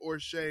I or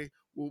Shay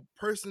will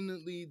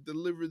personally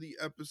deliver the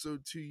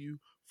episode to you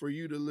for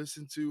you to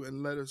listen to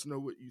and let us know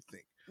what you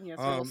think. Yes,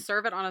 we will Um,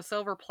 serve it on a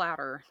silver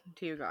platter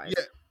to you guys.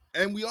 yeah,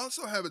 and we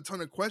also have a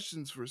ton of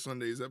questions for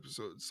Sunday's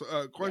episode. So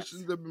Yes.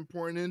 questions have been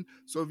pouring in.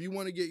 So if you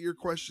want to get your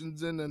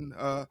questions in and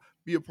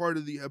be a part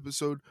of the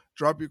episode,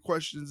 drop your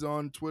questions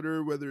on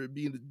Twitter, whether it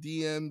be in the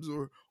DMs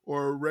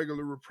or a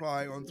regular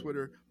reply on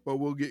Twitter. But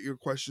we'll get your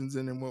questions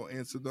in and we'll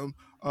answer them.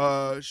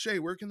 Shay,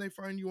 where can they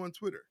find you on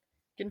Twitter?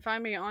 You can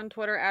find me on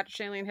Twitter at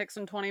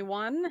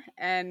ShaileneHickson21.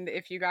 And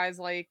if you guys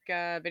like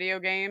video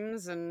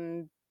games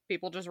and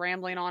people just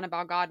rambling on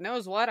about God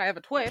knows what, I have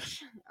a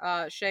Twitch,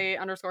 Shay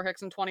underscore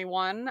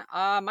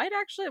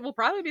Hickson21. We'll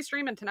probably be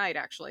streaming tonight,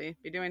 actually.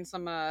 Be doing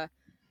some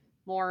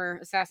more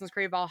Assassin's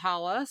Creed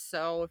Valhalla.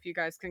 So if you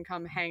guys can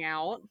come hang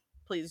out,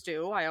 please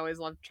do. I always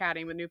love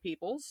chatting with new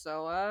people.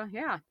 So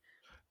yeah.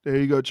 There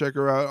you go. Check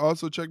her out.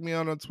 Also, check me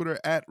out on Twitter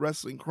at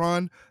Wrestling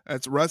Chron.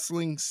 That's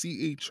Wrestling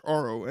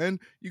CHRON.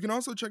 You can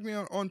also check me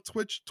out on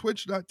Twitch,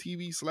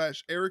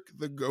 twitch.tv/Eric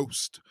the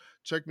Ghost.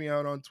 Check me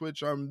out on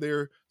Twitch. I'm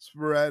there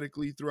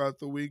sporadically throughout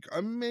the week. I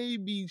may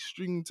be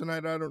streaming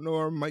tonight. I don't know.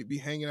 Or I might be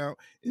hanging out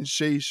in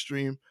Shay's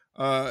stream,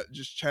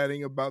 just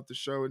chatting about the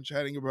show and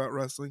chatting about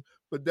wrestling.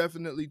 But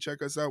definitely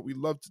check us out. We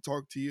love to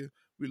talk to you.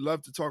 We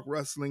love to talk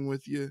wrestling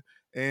with you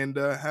and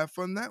have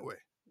fun that way.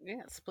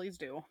 Yes, please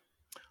do.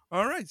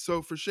 All right.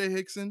 So for Shay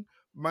Hickson,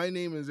 my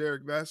name is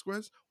Eric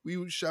Vasquez.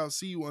 We shall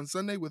see you on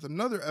Sunday with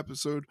another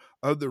episode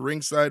of the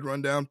Ringside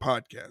Rundown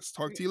podcast.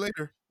 Talk to you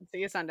later. See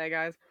you Sunday,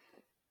 guys.